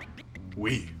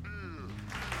 Oui.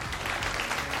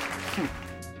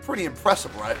 Pretty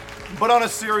impressive, right? But on a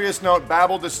serious note,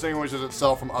 Babbel distinguishes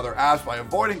itself from other apps by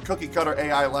avoiding cookie-cutter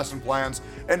AI lesson plans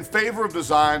in favor of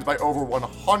designs by over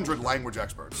 100 language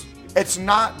experts. It's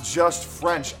not just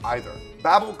French either.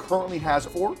 Babbel currently has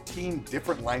 14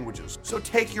 different languages, so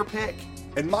take your pick.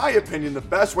 In my opinion, the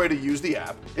best way to use the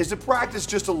app is to practice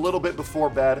just a little bit before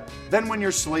bed, then when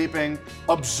you're sleeping,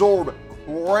 absorb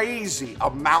crazy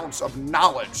amounts of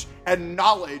knowledge, and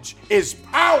knowledge is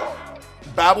power.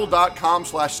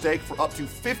 Babbel.com/steak for up to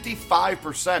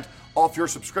 55% off your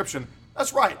subscription.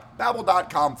 That's right,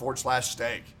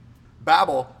 Babbel.com/steak.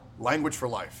 Babbel, language for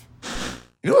life.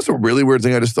 You know what's a really weird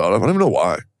thing I just thought of? I don't even know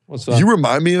why. What's up? You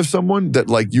remind me of someone that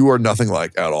like you are nothing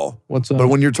like at all. What's up? But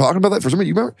when you're talking about that, for some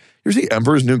reason, you see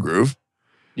Emperor's New Groove?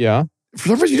 Yeah. For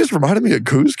some reason, you just reminded me of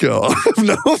Cusco. I have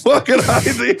no fucking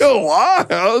idea why.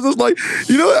 I was just like,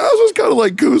 I was just kind of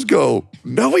like, Cusco.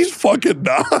 No, he's fucking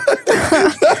not.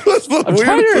 That was the I'm weird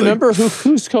trying to thing. remember who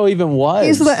Cusco even was.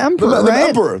 He's the emperor, The right?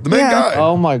 Emperor, the main guy.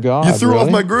 Oh my God. You threw off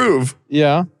really? my groove.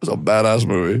 Yeah. It was a badass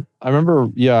movie. I remember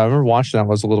watching that when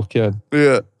I was a little kid.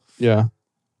 Yeah. Yeah.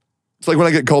 It's like when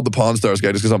I get called the Pawn Stars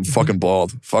guy just because I'm fucking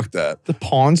bald. Fuck that. The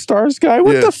Pawn Stars guy?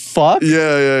 What Yeah. the fuck?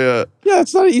 Yeah. Yeah,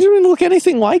 it's not, you don't even look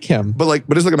anything like him. But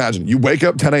just like imagine, you wake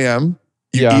up 10 a.m.,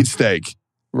 you Yeah. eat steak.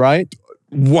 Right?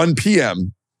 1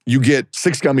 p.m., you get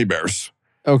 6 gummy bears.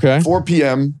 Okay. 4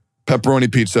 p.m.,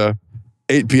 pepperoni pizza.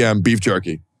 8 p.m., beef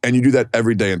jerky. And you do that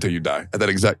every day until you die. At that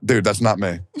exact, dude, that's not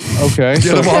me. Okay.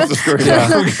 Get him off the screen.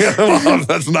 Get him off.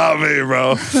 That's not me,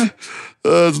 bro.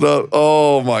 That's not,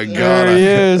 oh my God. There he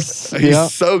is. He's Yeah.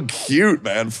 so cute,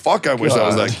 man. Fuck, I wish I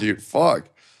was that God. cute. Fuck.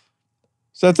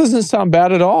 So that doesn't sound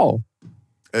bad at all.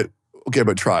 Okay,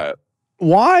 but try it.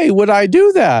 Why would I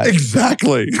do that?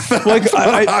 Exactly. Like, That's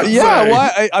what I'm yeah, saying.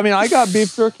 why? I mean, I got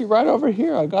beef jerky right over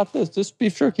here. I got this. This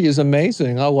beef jerky is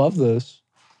amazing. I love this.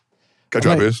 Can I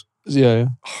try I'm like- this? Yeah.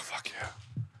 Oh, fuck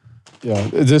yeah. Yeah.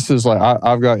 This is like,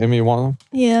 I've got Emmy, you want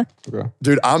Yeah. them? Okay.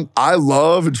 Dude, I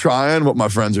love trying what my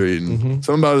friends are eating. Mhm.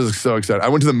 Something about it is so exciting. I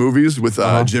went to the movies with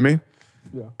Jimmy,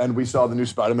 Yeah. and we saw the new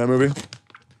Spider-Man movie.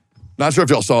 Not sure if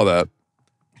y'all saw that.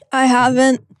 I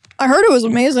haven't. I heard it was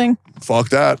amazing. Fuck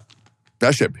that.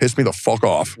 That shit pissed me the fuck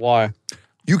off. Why?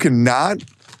 You cannot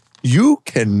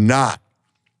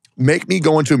make me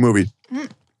go into a movie. Oh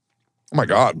my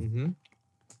God. Mm-hmm.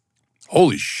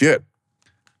 Holy shit.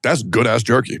 That's good ass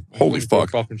jerky. Holy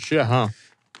fuck. Fucking shit, huh?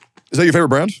 Is that your favorite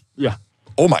brand? Yeah.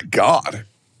 Oh my God.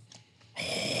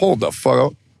 Hold the fuck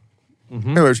up.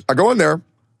 Mhm. Anyways, I go in there.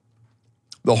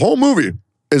 The whole movie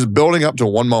is building up to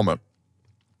one moment.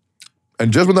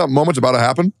 And just when that moment's about to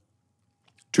happen,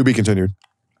 to be continued.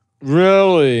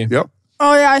 Really? Yep.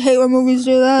 Oh yeah, I hate when movies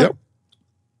do that. Yep.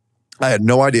 I had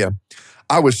no idea.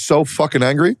 I was so fucking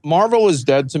angry. Marvel is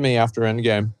dead to me after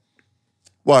Endgame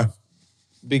Why?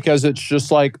 because it's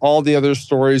just like all the other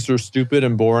stories are stupid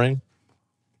and boring.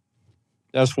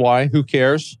 That's why. Who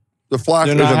cares? The Flash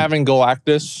They're isn't, not having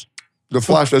Galactus. the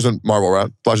Flash isn't Marvel, right?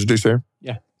 Flash is DC?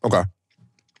 Yeah. Okay.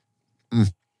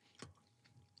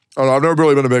 I don't know, I've never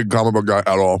really been a big comic book guy at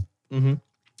all. Mm-hmm.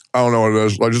 I don't know what it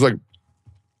is. I just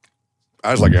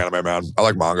like anime, man. I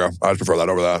like manga. I just prefer that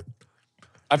over that.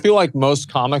 I feel like most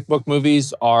comic book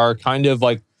movies are kind of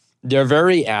like, they're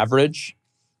very average.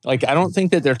 Like, I don't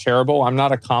think that they're terrible. I'm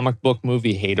not a comic book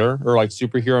movie hater or like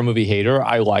superhero movie hater.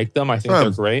 I like them. I think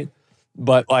they're great.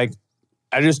 But like,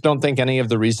 I just don't think any of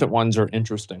the recent ones are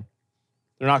interesting.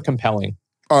 They're not compelling.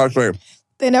 Oh, that's right.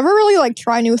 They never really like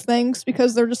try new things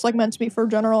because they're just like meant to be for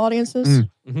general audiences.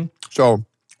 Mm-hmm. So,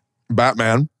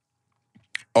 Batman,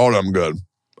 all of them good.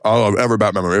 I love every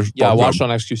Batman movie. Yeah, I watched on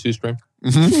XQC stream.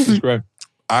 Mm-hmm. It's great.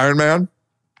 Iron Man,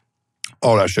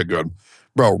 all that shit good.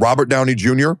 Bro, Robert Downey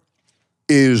Jr.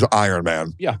 is Iron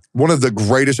Man. Yeah. One of the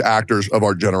greatest actors of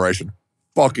our generation.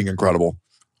 Fucking incredible.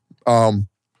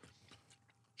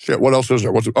 Shit, what else is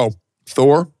there?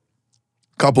 Thor?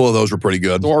 A couple of those were pretty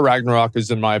good. Thor Ragnarok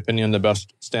is, in my opinion, the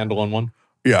best standalone one.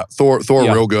 Yeah, Thor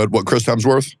Yeah. real good. Chris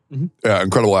Hemsworth? Mhm. Yeah,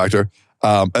 incredible actor.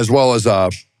 As well as,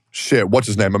 what's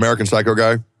his name? American Psycho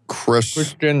guy?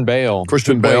 Christian Bale.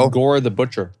 Christian who played Bale. Gore the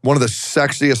Butcher. One of the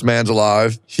sexiest mans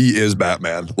alive. He is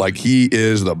Batman. Like, he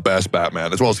is the best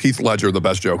Batman. As well as Heath Ledger, the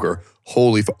best Joker.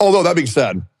 Although, that being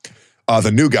said,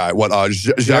 the new guy,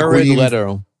 Jared Joaquin...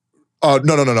 Leto.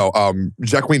 No.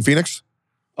 Joaquin Phoenix?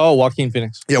 Oh, Joaquin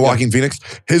Phoenix. Yeah, Joaquin Phoenix.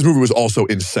 His movie was also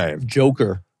insane.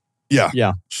 Joker. Yeah.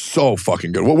 Yeah. So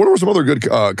fucking good. What were some other good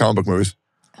comic book movies?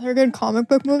 They're good comic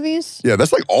book movies. Yeah,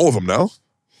 that's like all of them now.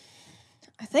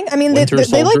 I mean, they Winter like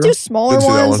Soldier? do smaller Didn't see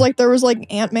that ones. one. Like there was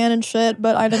like Ant-Man and shit,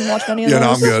 but I didn't watch any of Yeah, no,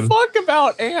 those. I'm good. Fuck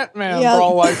about Ant-Man, Yeah.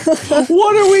 bro. Like,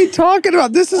 what are we talking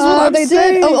about? This is what I'm They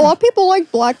saying. did. A lot of people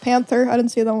like Black Panther. I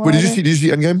didn't see that one. Wait, did either. you see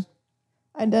Endgame?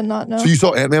 I did not know. So you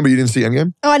saw Ant-Man, but you didn't see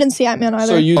Endgame? Oh, I didn't see Ant-Man either.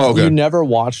 So you Oh, okay. you never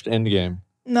watched Endgame?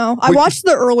 No, I Wait, watched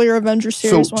the earlier Avengers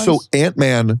series ones. So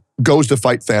Ant-Man goes to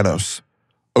fight Thanos.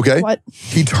 Okay? What?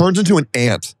 He turns into an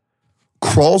ant,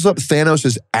 crawls up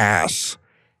Thanos' ass,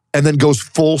 and then goes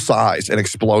full size and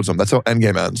explodes him. That's how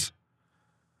Endgame ends.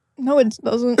 No, it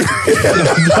doesn't.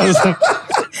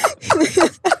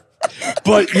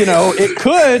 But, you know, it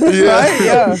could, right?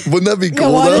 Yeah. Wouldn't that be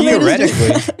cool, why though? did they just do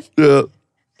Theoretically. Yeah.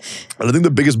 And I think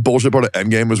the biggest bullshit part of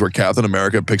Endgame was where Captain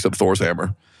America picks up Thor's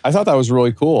hammer. I thought that was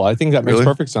really cool. I think that makes Really?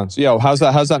 perfect sense. Yeah, how's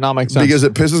that not make sense? Because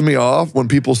it pisses me off when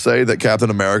people say that Captain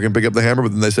America can pick up the hammer,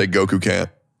 but then they say Goku can't.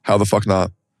 How the fuck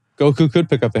not? Goku could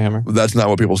pick up the hammer. That's not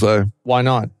what people say. Why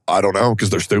not? I don't know,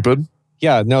 because they're stupid.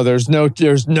 Yeah, no, there's no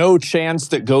chance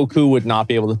that Goku would not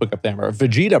be able to pick up the hammer.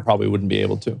 Vegeta probably wouldn't be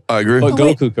able to. I agree. But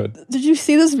wait. Goku could. Did you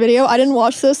see this video? I didn't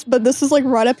watch this, but this is like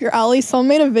right up your alley. Someone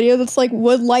made a video that's like,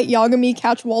 would Light Yagami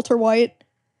catch Walter White?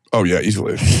 Oh, yeah,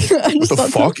 easily. I What just the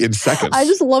thought fuck? In seconds. I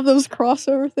just love those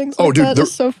crossover things. Oh, Like dude, that.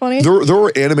 It's so funny. There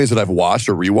were animes that I've watched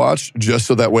or rewatched just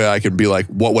so that way I can be like,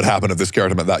 what would happen if this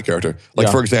character met that character? Like,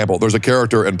 Yeah. for example, there's a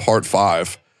character in part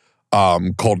 5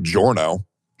 called Giorno,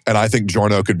 and I think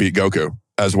Giorno could beat Goku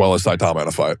as well as Saitama in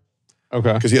a fight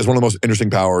Okay. because he has one of the most interesting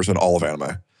powers in all of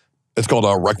anime. It's called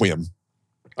Requiem.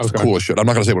 It's Okay. cool as shit. I'm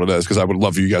not going to say what it is because I would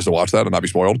love for you guys to watch that and not be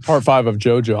spoiled. Part 5 of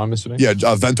JoJo, I'm assuming. Yeah,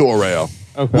 Vento Oreo,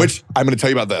 Okay. which I'm going to tell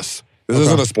you about this. This Okay.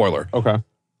 isn't a spoiler. Okay.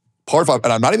 Part 5,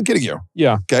 and I'm not even kidding you.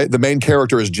 Yeah. Okay, the main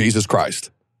character is Jesus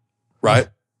Christ, right?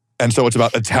 And so it's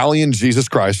about Italian Jesus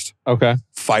Christ Okay.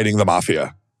 fighting the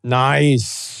mafia.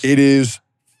 Nice. It is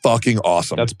fucking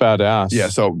awesome. That's badass. yeah,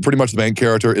 so pretty much the main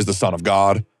character is the Son of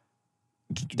God.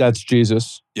 That's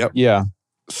Jesus. Yep. Yeah.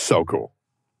 So cool.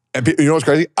 And you know what's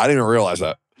crazy? I didn't even realize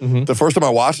that. Mhm. The first time I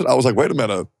watched it, I was like, wait a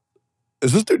minute.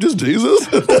 Is this dude just Jesus?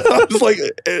 I was like,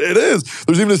 it is.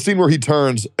 There's even a scene where he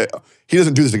turns, he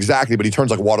doesn't do this exactly, but he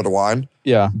turns like water to wine,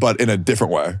 Yeah. but in a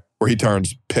different way, where he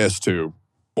turns piss to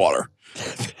water.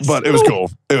 But it was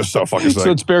cool. It was so fucking sick.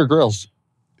 So it's Bear Grylls.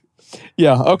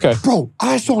 Yeah. Okay. Bro,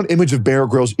 I saw an image of Bear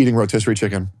Grylls eating rotisserie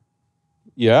chicken.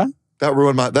 Yeah. That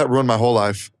ruined my whole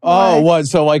life. Oh, Why? what?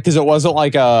 So like, because it wasn't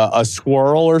like a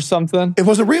squirrel or something? It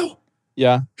wasn't real.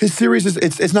 Yeah. His series is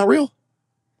it's not real.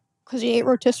 Because he ate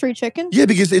rotisserie chicken? Yeah,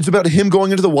 because it's about him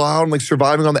going into the wild and like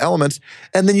surviving on the elements,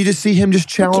 and then you just see him just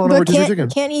chowing on a But rotisserie chicken.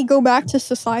 can't he go back to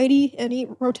society and eat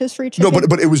rotisserie chicken? No,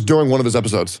 but it was during one of his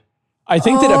episodes. I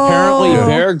think that apparently Oh.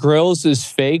 Bear Grylls is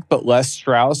fake, but Les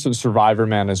Strauss of Survivor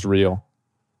Man is real.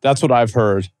 That's what I've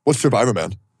heard. What's Survivor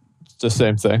Man? It's the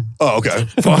same thing. Oh, okay.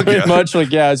 Fuck Pretty yeah. much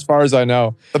like, yeah, as far as I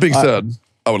know. That being said,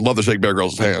 I would love to shake Bear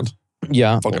Grylls' hand.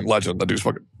 Yeah. Fucking legend. That dude's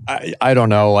fucking. I don't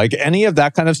know. Like any of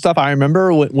that kind of stuff. I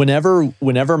remember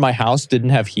whenever my house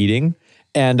didn't have heating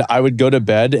and I would go to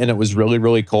bed and it was really,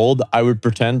 really cold, I would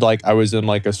pretend like I was in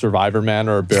like a Survivor Man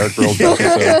or a Bear Grylls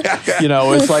episode. You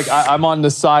know, it's like I'm on the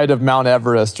side of Mount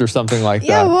Everest or something like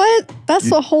yeah, that. what?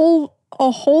 That's a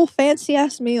whole fancy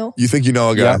ass meal. You think you know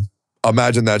a guy? Yeah.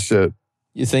 Imagine that shit.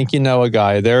 You think you know a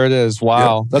guy. There it is.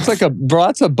 Wow. That's like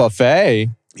that's a buffet.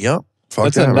 Yep. Fuck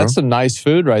That's that, bro. that's some nice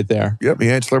food right there. Yep, he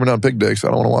ain't slurping down pig dicks. I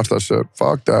don't want to watch that shit.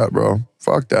 Fuck that, bro.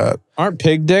 Fuck that. Aren't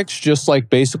pig dicks just like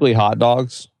basically hot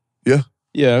dogs? Yeah.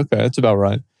 Yeah, okay. That's about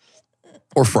right.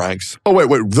 Or Frank's. Oh, wait.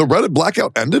 The Reddit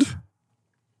blackout ended?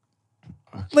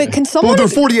 Wait, can Well, someone they're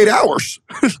 48 hours.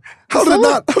 How did it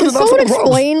not? How did can it not someone solve the problem?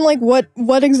 explain like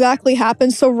what exactly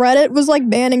happened? So Reddit was like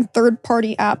banning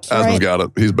third-party apps, Asman's right? got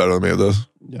it. He's better than me at this.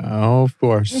 Oh, of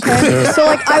course. Okay. So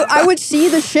like I would see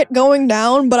the shit going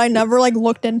down, but I never like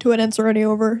looked into it and it's already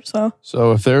over. So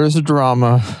So if there's a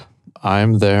drama,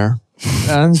 I'm there.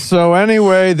 And so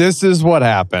anyway, this is what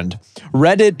happened.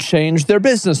 Reddit changed their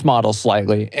business model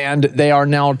slightly, and they are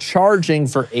now charging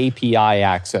for API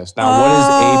access. Now, what is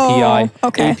API?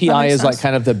 Okay, that API makes is like sense.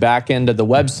 kind of the back end of the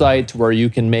website where you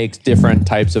can make different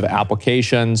types of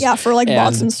applications. yeah, for like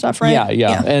bots and stuff, right?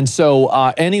 Yeah. And so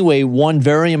anyway, one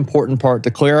very important part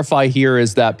to clarify here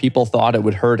is that people thought it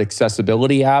would hurt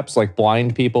accessibility apps like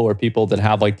blind people or people that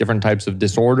have like different types of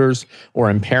disorders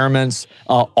or impairments.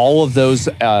 All of those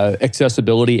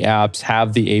accessibility apps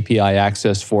have the API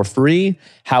access for free.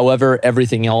 However,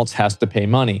 everything else has to pay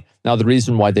money. Now, the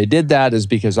reason why they did that is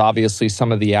because obviously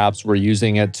some of the apps were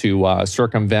using it to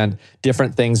circumvent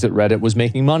different things that Reddit was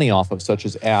making money off of, such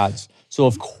as ads. So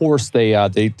of course they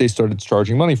started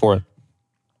charging money for it.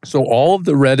 So all of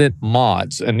the Reddit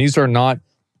mods, and these are not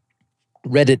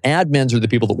Reddit admins are the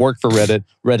people that work for Reddit.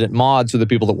 Reddit mods are the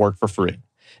people that work for free.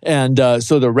 And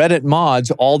so the Reddit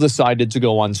mods all decided to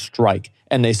go on strike.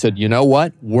 And they said, you know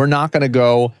what? We're not going to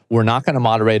go. We're not going to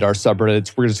moderate our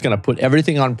subreddits. We're just going to put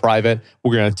everything on private.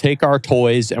 We're going to take our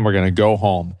toys and we're going to go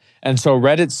home. And so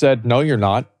Reddit said, no, you're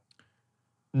not.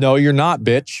 No, you're not,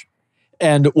 bitch.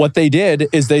 And what they did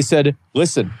is they said,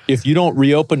 listen, if you don't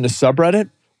reopen the subreddit,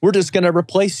 we're just going to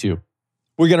replace you.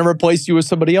 We're going to replace you with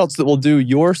somebody else that will do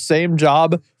your same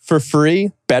job for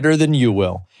free better than you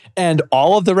will. And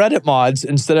all of the Reddit mods,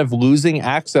 instead of losing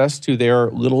access to their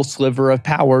little sliver of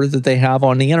power that they have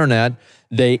on the internet,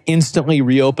 they instantly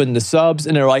reopened the subs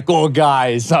and they're like, oh,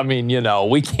 guys, I mean,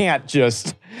 we can't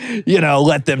just,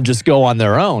 let them just go on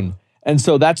their own. And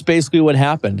so that's basically what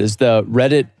happened is the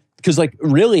Reddit, because like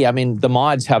really, I mean, the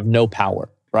mods have no power,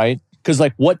 right? Because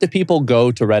like what do people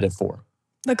go to Reddit for?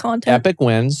 The content. Epic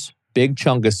wins, big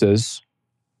chunguses,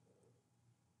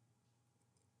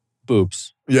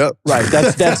 boobs. Yep. Right.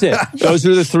 That's it. Those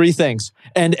are the three things.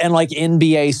 And like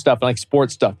NBA stuff, like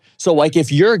sports stuff. So like if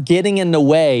you're getting in the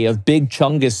way of big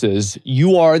chunguses,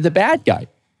 you are the bad guy.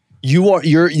 You're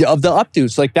of the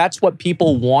updos. Like that's what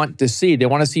people want to see. They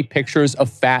want to see pictures of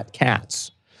fat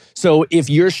cats. So if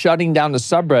you're shutting down the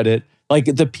subreddit, like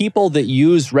the people that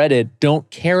use Reddit don't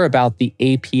care about the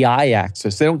API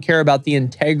access. They don't care about the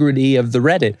integrity of the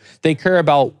Reddit. They care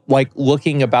about like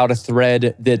looking about a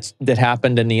thread that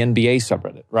happened in the NBA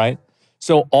subreddit, right?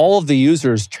 So all of the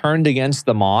users turned against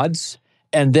the mods,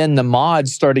 and then the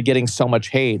mods started getting so much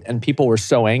hate, and people were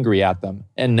so angry at them.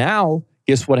 And now,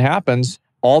 guess what happens?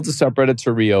 All the subreddits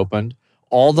are reopened.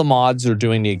 All the mods are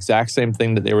doing the exact same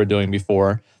thing that they were doing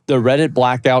before. The Reddit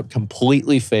blackout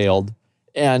completely failed,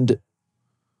 and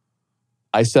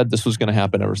I said this was going to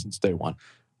happen ever since day one.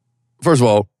 First of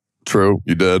all, true,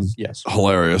 you did. Yes.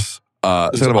 Hilarious.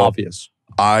 It's Second of all, obvious.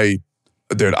 I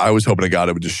was hoping to God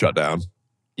it would just shut down.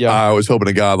 Yeah. I was hoping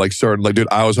to God,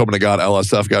 I was hoping to God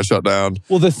LSF got shut down.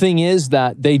 Well, the thing is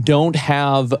that they don't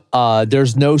have,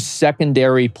 there's no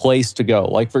secondary place to go.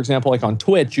 Like, for example, like on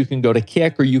Twitch, you can go to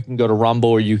Kick or you can go to Rumble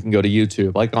or you can go to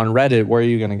YouTube. Like on Reddit, where are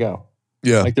you going to go?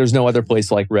 Yeah. Like there's no other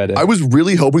place like Reddit. I was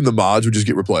really hoping the mods would just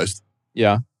get replaced.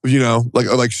 Yeah. Like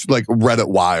Reddit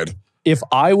wide. If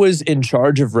I was in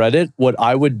charge of Reddit, what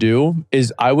I would do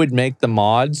is I would make the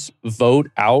mods vote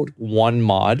out one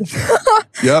mod.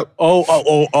 Yep.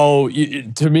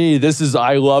 To me,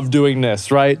 I love doing this,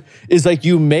 right? Is like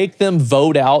you make them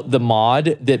vote out the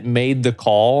mod that made the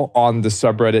call on the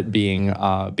subreddit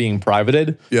being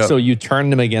privated. Yeah. So you turn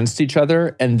them against each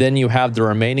other, and then you have the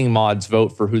remaining mods vote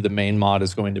for who the main mod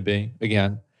is going to be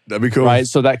again. That'd be cool. Right,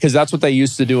 so because that's what they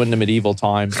used to do in the medieval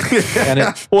times, and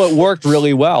it worked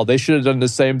really well. They should have done the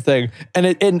same thing,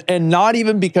 and not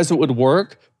even because it would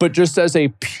work, but just as a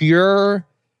pure,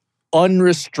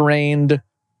 unrestrained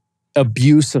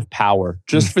abuse of power,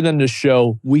 just for them to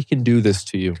show we can do this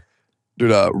to you.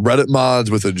 Dude, Reddit mods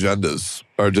with agendas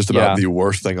are just about Yeah. the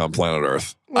worst thing on planet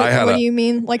Earth. What do you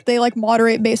mean? Like they like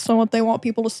moderate based on what they want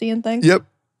people to see and things? Yep.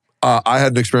 I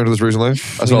had an experience with this recently.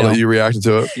 I saw know. that you reacted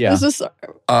to it. Yeah. Is this?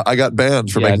 I got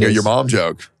banned for Yeah, making it a is. your mom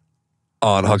joke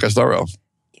on Hunk Star Rail.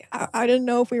 I didn't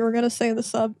know if we were gonna say the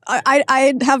sub.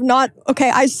 I have not.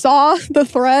 Okay, I saw the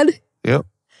thread. Yep.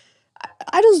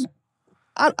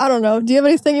 I don't know. Do you have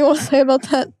anything you want to say about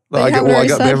that? No, I got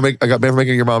banned for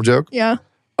making your mom joke. Yeah.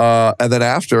 And then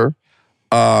after,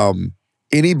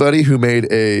 anybody who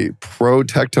made a pro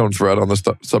Tectone thread on the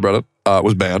subreddit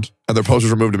was banned, and their post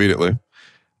was removed immediately.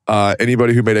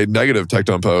 Anybody who made a negative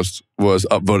Tectone post was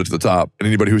upvoted to the top, and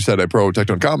anybody who said a pro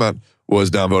Tectone comment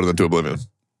was downvoted into oblivion.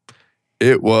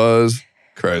 It was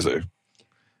crazy.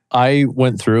 I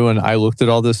went through and I looked at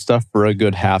all this stuff for a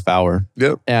good half hour.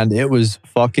 Yep. And it was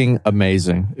fucking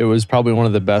amazing. It was probably one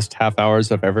of the best half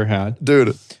hours I've ever had.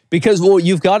 Dude. Because, well,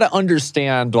 you've got to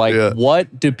understand, like,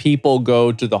 what do people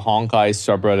go to the Honkai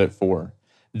subreddit for?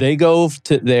 They go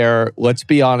to there, let's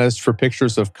be honest, for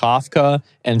pictures of Kafka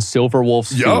and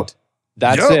Silverwolf's feet.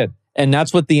 That's it. And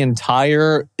that's what the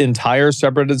entire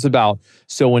subreddit is about.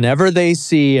 So whenever they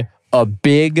see a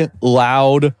big,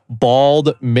 loud,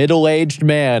 bald, middle-aged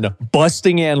man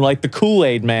busting in like the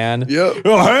Kool-Aid man. Yep.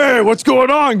 Oh, hey, what's going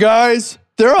on, guys?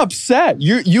 They're upset.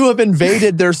 You have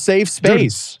invaded their safe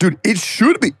space. Dude, it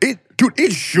should be.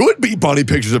 It should be bunny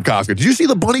pictures of Kafka. Did you see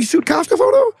the bunny suit Kafka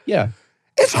photo? Yeah.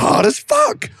 It's hot as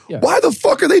fuck. Yeah. Why the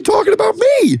fuck are they talking about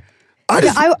me?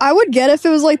 I would get if it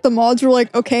was like the mods were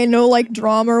like, okay, no like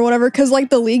drama or whatever. Cause like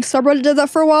the League subreddit did that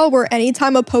for a while where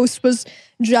anytime a post was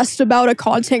just about a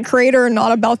content creator and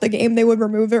not about the game, they would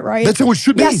remove it, right? That's how it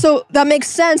should be. Yeah, so that makes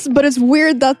sense, but it's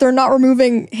weird that they're not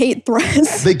removing hate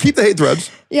threads. They keep the hate threads.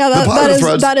 Yeah,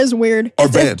 that is weird.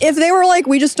 If they were like,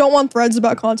 we just don't want threads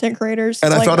about content creators.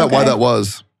 And I found out why that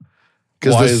was.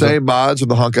 Because the same mods from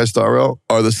the Honkai Star Rail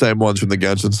are the same ones from the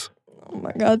Genshins. Oh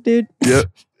my god, dude. Yeah.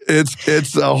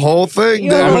 It's a whole thing,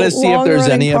 dude. I'm going to see if there's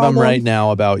any of them right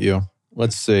now about you.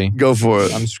 Let's see. Go for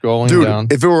it. I'm scrolling Dude, down.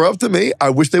 if it were up to me, I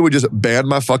wish they would just ban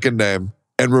my fucking name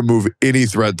and remove any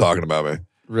thread talking about me.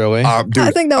 Really? Dude,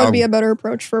 I think that would be a better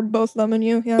approach for both them and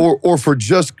you. Yeah. Or for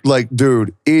just like,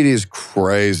 dude, it is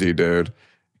crazy, dude.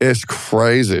 It's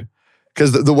crazy.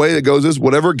 Because the way it goes is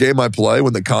whatever game I play,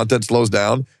 when the content slows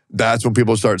down, that's when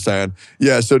people start saying,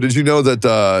 yeah, so did you know that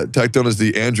Tectone is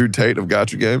the Andrew Tate of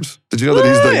gacha games? Did you know that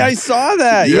he's the... I saw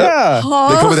that, yeah. They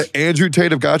call me the Andrew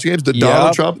Tate of gacha games, the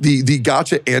Donald Trump, the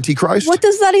gacha antichrist. What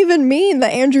does that even mean, the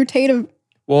Andrew Tate of...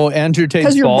 Well, Andrew Tate's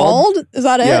because you're bald? Is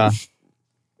that it? Yeah.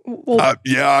 Well,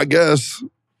 yeah, I guess.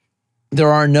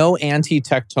 There are no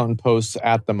anti-Tectone posts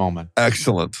at the moment.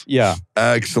 Excellent. Yeah.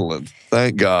 Excellent.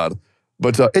 Thank God.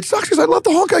 But it sucks because I love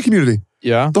the Honkai community.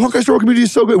 Yeah. The Honkai Star Rail community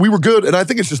is so good. We were good, and I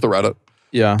think it's just the Reddit.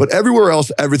 Yeah. But everywhere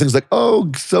else, everything's like,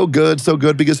 oh, so good,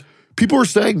 because people are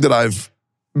saying that I've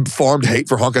farmed hate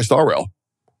for Honkai Star Rail.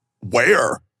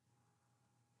 Where?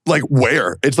 Like,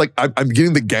 where? It's like I'm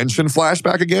getting the Genshin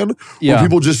flashback again, where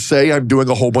people just say I'm doing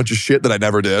a whole bunch of shit that I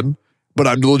never did. But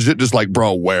I'm legit just like,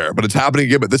 bro, where? But it's happening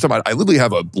again. But this time, I literally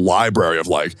have a library of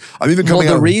like, I'm even coming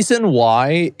out. The reason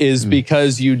why is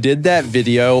because you did that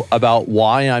video about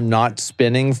why I'm not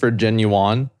spinning for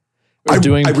Genuine. I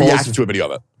reacted to a video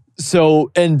of it.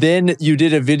 So, and then you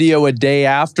did a video a day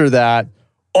after that.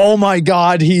 Oh my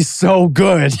God, he's so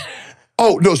good.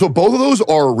 Oh, no. So both of those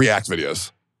are React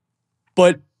videos.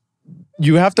 But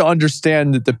you have to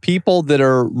understand that the people that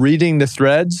are reading the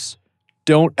threads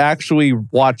don't actually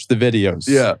watch the videos.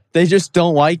 Yeah. They just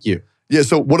don't like you. Yeah,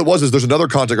 so what it was is there's another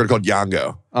content creator called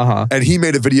Yango. And he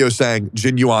made a video saying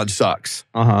Genuine sucks.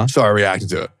 So I reacted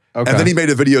to it. Okay. And then he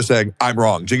made a video saying, I'm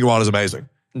wrong. Genuine is amazing.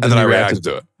 And then I reacted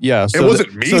to it. Yeah. So it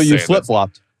wasn't me so saying you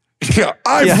flip-flopped. Yeah,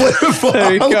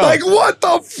 flip-flopped. I'm like, what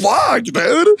the fuck,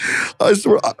 dude? I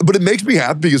swear. But it makes me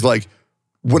happy because like,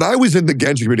 when I was in the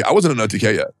Genshin community, I wasn't an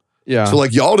OTK yet. Yeah. So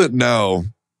like, y'all didn't know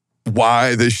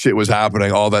why this shit was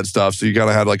happening, all that stuff. So you kind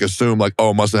of had like assume like,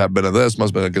 oh, must have been of this,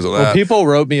 must have been because of that. Well, people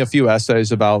wrote me a few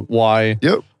essays about why,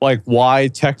 like why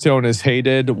Tectone is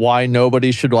hated, why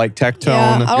nobody should like Tectone.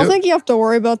 Yeah, I don't think you have to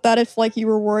worry about that if like you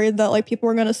were worried that like people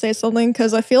were going to say something,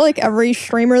 because I feel like every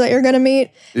streamer that you're going to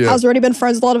meet has already been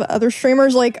friends with a lot of other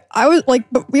streamers. Like I was like,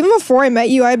 even before I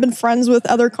met you, I had been friends with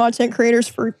other content creators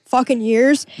for fucking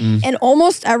years. And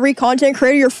almost every content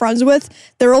creator you're friends with,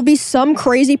 there will be some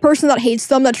crazy person that hates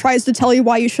them that tries to tell you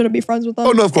why you shouldn't be friends with them.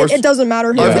 Oh, no, of course. It doesn't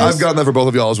matter who it is. I've gotten that for both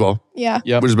of y'all as well. Yeah.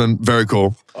 Which has been very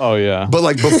cool. Oh, yeah. But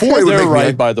like before it would They're make right,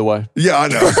 me, by the way. Yeah, I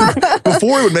know.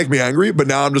 Before it would make me angry, but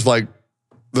now I'm just like,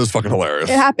 this is fucking hilarious.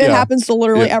 It happens to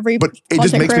literally every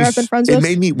content creator I've been friends with. It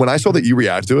made me, when I saw that you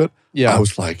react to it, I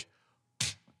was like,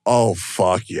 oh,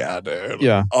 fuck yeah, dude.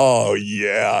 Yeah. Oh,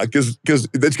 yeah. Because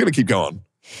it's going to keep going.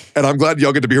 And I'm glad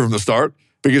y'all get to be here from the start.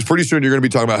 Because pretty soon you're going to be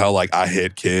talking about how, like, I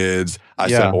hit kids, I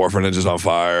set orphanages on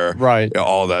fire. Right. You know,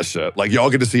 all that shit. Like,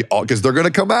 y'all get to see all, because they're going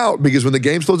to come out. Because when the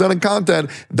game slows down in content,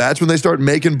 that's when they start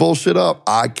making bullshit up.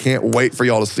 I can't wait for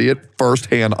y'all to see it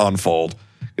firsthand unfold.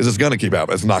 Because it's going to keep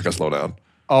happening. It's not going to slow down.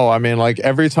 Oh, I mean, like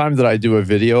every time that I do a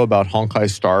video about Honkai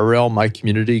Star Rail, my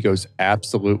community goes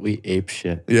absolutely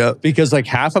apeshit. Yeah. Because like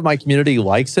half of my community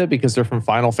likes it because they're from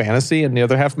Final Fantasy, and the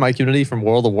other half of my community from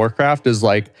World of Warcraft is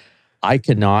like, I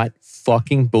cannot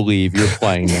fucking believe you're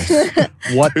playing this.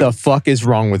 What the fuck is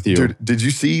wrong with you? Dude, did you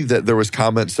see that there was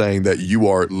comments saying that you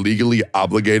are legally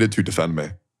obligated to defend me?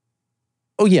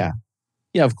 Oh, yeah.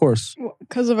 Yeah, of course.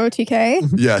 Because of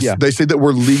OTK? Yes. Yeah. They say that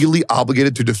we're legally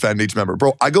obligated to defend each member.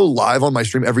 Bro, I go live on my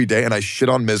stream every day and I shit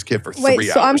on Mizkit for 3 hours. Wait,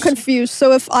 so I'm confused.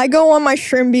 So if I go on my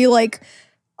stream and be like,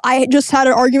 I just had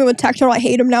an argument with Techno, I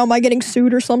hate him now, am I getting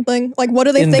sued or something? Like, what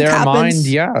do they In think their happens? mind,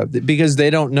 yeah, because they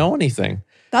don't know anything.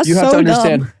 That's You have so to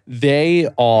understand, dumb. they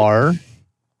are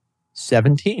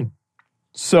 17.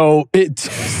 So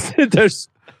there's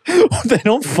they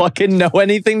don't fucking know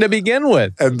anything to begin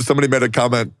with. And somebody made a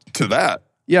comment to that.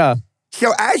 Yeah.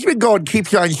 So Asmongold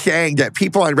keeps on saying that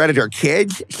people on Reddit are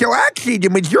kids. So actually, the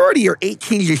majority are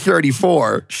 18 to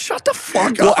 34. Shut the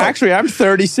fuck Well, up. actually, I'm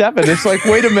 37. It's like,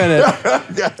 wait a minute.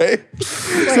 Okay.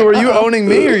 So are you owning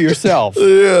me or yourself?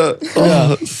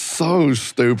 Yeah. So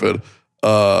stupid.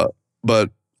 But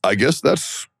I guess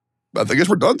I guess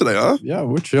we're done today, huh? Yeah,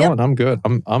 we're chilling. I'm good.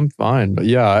 I'm fine. But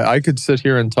yeah, I could sit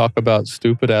here and talk about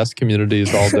stupid ass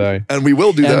communities all day. And we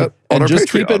will do that on And our just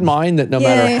Patreon. keep in mind that no Yay.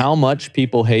 matter how much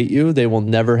people hate you, they will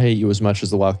never hate you as much as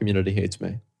the WoW community hates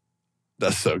me.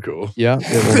 That's so cool. Yeah,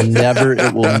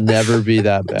 it will never be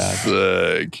that bad.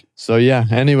 Sick. So yeah,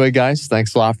 anyway, guys,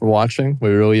 thanks a lot for watching. We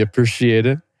really appreciate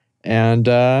it. And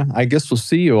I guess we'll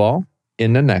see you all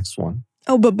in the next one.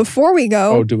 Oh, but before we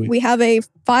go, Oh, do we? have a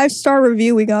 5-star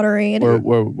review we got to read.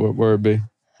 Where it be?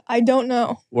 I don't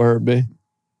know. Where it be?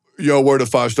 Yo, where the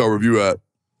 5-star review at?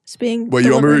 It's being Wait,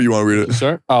 you want me to read it? delivered. You want to read it?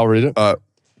 Sir, I'll read it. Uh,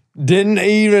 Didn't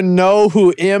even know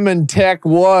who M and Tech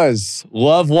was.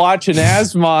 Love watching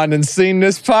Asmon and seeing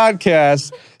this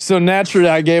podcast. So naturally,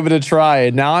 I gave it a try.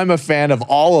 And now I'm a fan of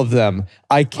all of them.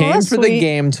 I came that's for the sweet.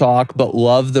 game talk, but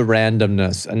love the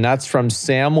randomness. And that's from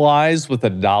Sam Wise with a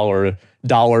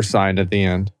dollar sign at the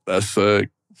end. That's sick.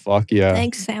 Fuck yeah.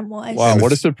 Thanks, Samwise. Wow,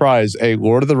 what a surprise. A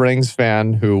Lord of the Rings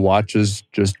fan who watches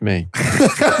just me.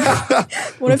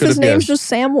 What if could his have name's guessed?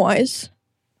 just Samwise?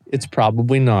 It's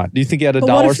probably not. Do you think he had a But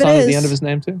what dollar if it sign at the is? end of his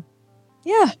name too?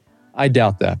 Yeah. I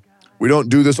doubt that. We don't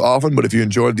do this often, but if you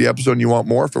enjoyed the episode and you want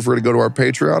more, feel free to go to our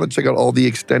Patreon and check out all the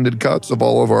extended cuts of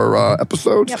all of our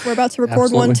episodes. Yep, we're about to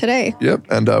record one Absolutely. today. Yep.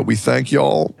 And we thank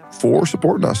y'all for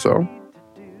supporting us. So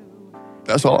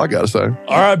that's all I got to say.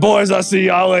 All right, boys. I'll see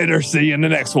y'all later. See you in the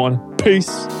next one. Peace.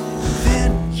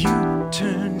 Then you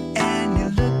turn and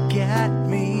you look at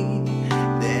me.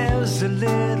 There's a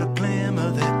little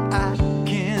glimmer that